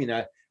coming back to me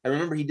now. I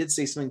remember he did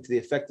say something to the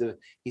effect of,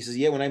 he says,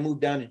 yeah, when I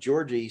moved down to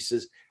Georgia, he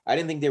says, I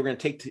didn't think they were going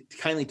to take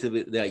kindly to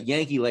the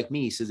Yankee like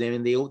me. He says,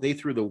 and they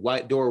threw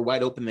the door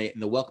wide open,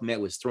 and the welcome mat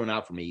was thrown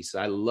out for me. He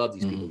said, I love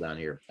these people down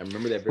here. I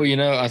remember that.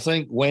 Well, I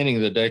think winning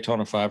the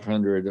Daytona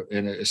 500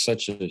 is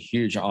such a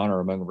huge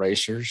honor among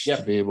racers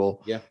to be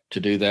able to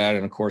do that.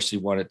 And of course, he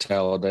won at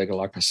Talladega,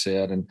 like I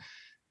said. And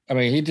I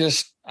mean,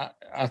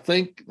 I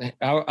think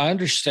I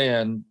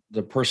understand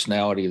the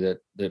personality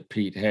that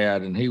Pete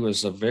had, and he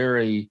was a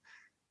very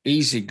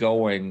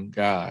easygoing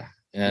guy.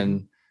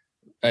 And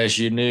as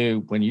you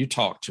knew when you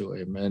talked to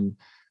him, and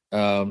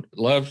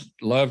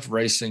loved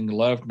racing,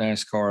 loved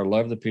NASCAR,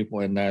 loved the people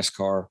in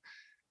NASCAR,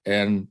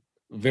 and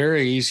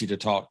very easy to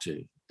talk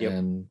to. Yep.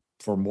 And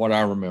from what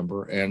I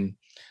remember, and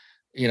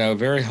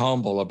very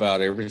humble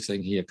about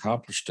everything he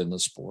accomplished in the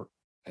sport,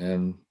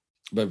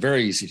 but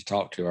very easy to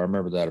talk to. I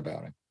remember that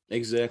about him.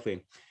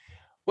 Exactly.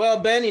 Well,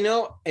 Ben,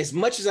 as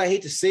much as I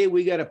hate to say,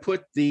 we got to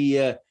put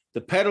the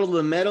pedal to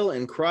the metal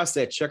and cross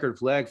that checkered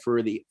flag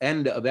for the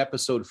end of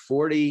episode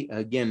 40.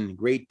 Again,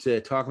 great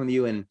talking with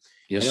you. And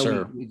yes,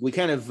 sir. We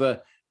kind of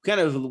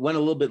went a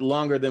little bit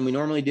longer than we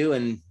normally do,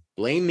 and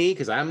blame me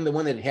because I'm the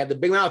one that had the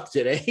big mouth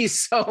today.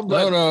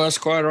 No, that's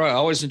quite right. I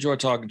always enjoy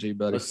talking to you,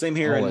 buddy. Well, same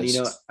here. Always.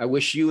 And I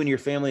wish you and your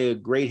family a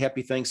great,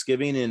 happy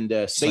Thanksgiving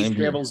and safe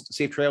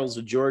travels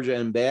to Georgia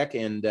and back.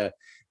 And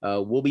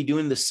we'll be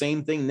doing the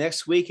same thing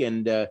next week,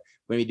 and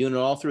we're going to be doing it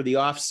all through the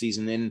off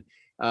season. And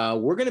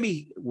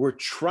we're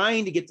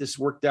trying to get this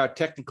worked out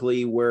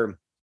technically, where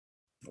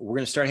we're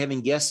going to start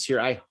having guests here.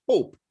 I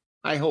hope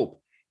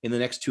in the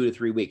next 2 to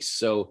 3 weeks.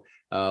 So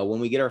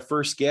when we get our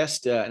first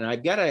guest, and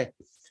I've got a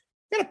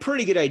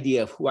pretty good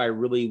idea of who I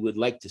really would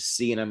like to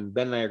see, and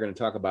Ben and I are going to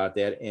talk about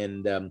that.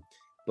 And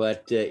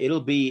but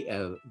it'll be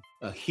a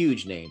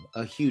huge name.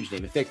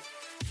 In fact,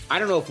 I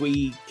don't know if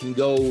we can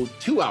go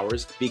 2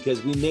 hours,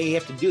 because we may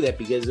have to do that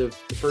because of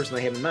the person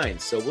I have in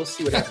mind. So we'll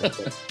see what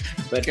happens.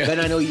 But Ben,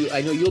 I know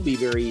you'll be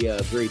very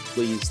very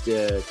pleased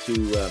to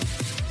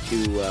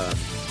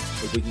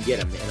if we can get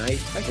him, and I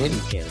think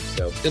we can.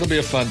 So it'll be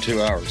a fun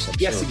 2 hours.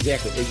 Yes, sure.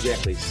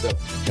 exactly. So,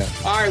 yeah.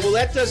 All right. Well,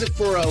 that does it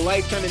for A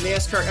Lifetime in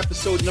NASCAR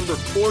episode number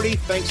 40.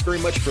 Thanks very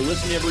much for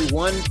listening,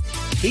 everyone.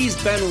 He's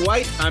Ben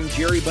White. I'm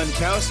Jerry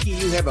Bonkowski.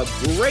 You have a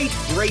great,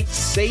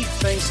 safe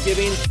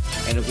Thanksgiving,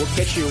 and we'll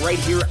catch you right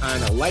here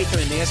on A Lifetime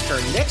in NASCAR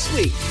next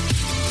week,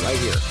 right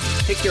here.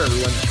 Take care,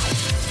 everyone.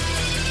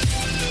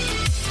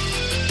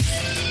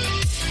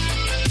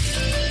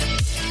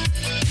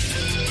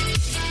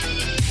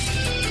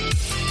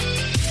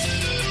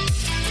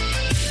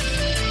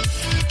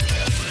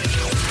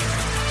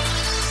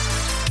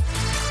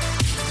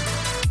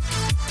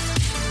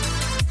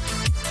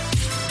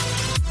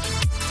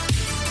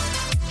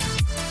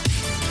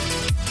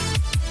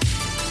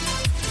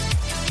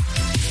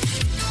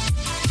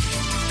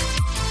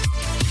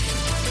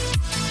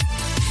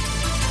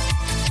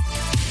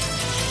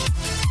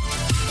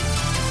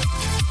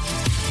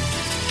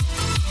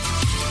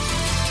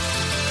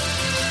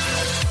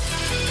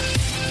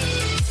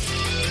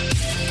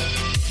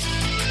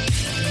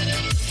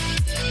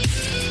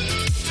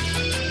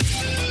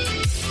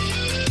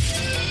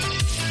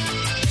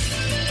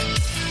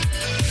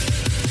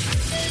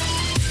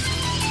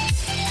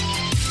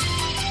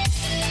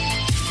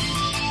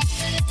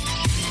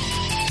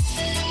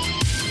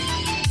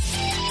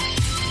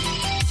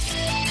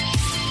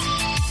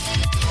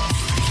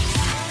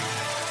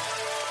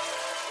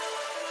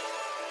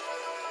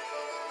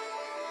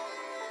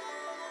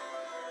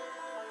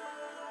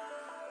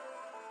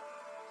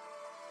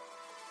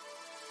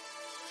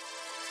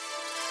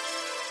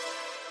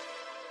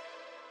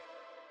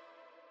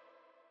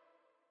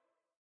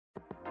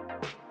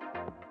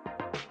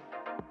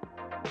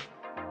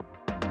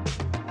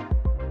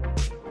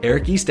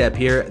 Eric Estep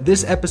here.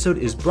 This episode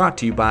is brought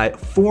to you by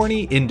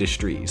Forney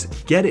Industries.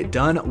 Get it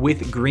done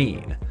with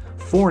green.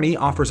 Forney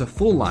offers a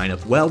full line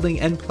of welding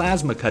and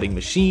plasma cutting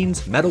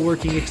machines,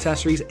 metalworking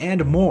accessories,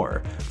 and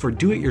more. For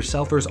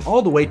do-it-yourselfers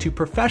all the way to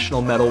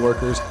professional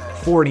metalworkers,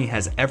 Forney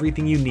has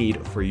everything you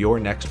need for your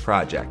next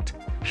project.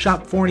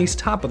 Shop Forney's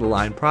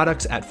top-of-the-line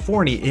products at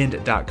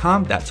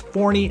forneyInd.com. That's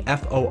Forney,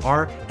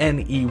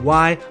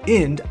 Forney,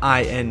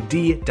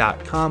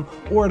 Ind.com,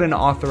 or at an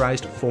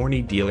authorized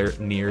Forney dealer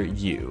near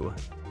you.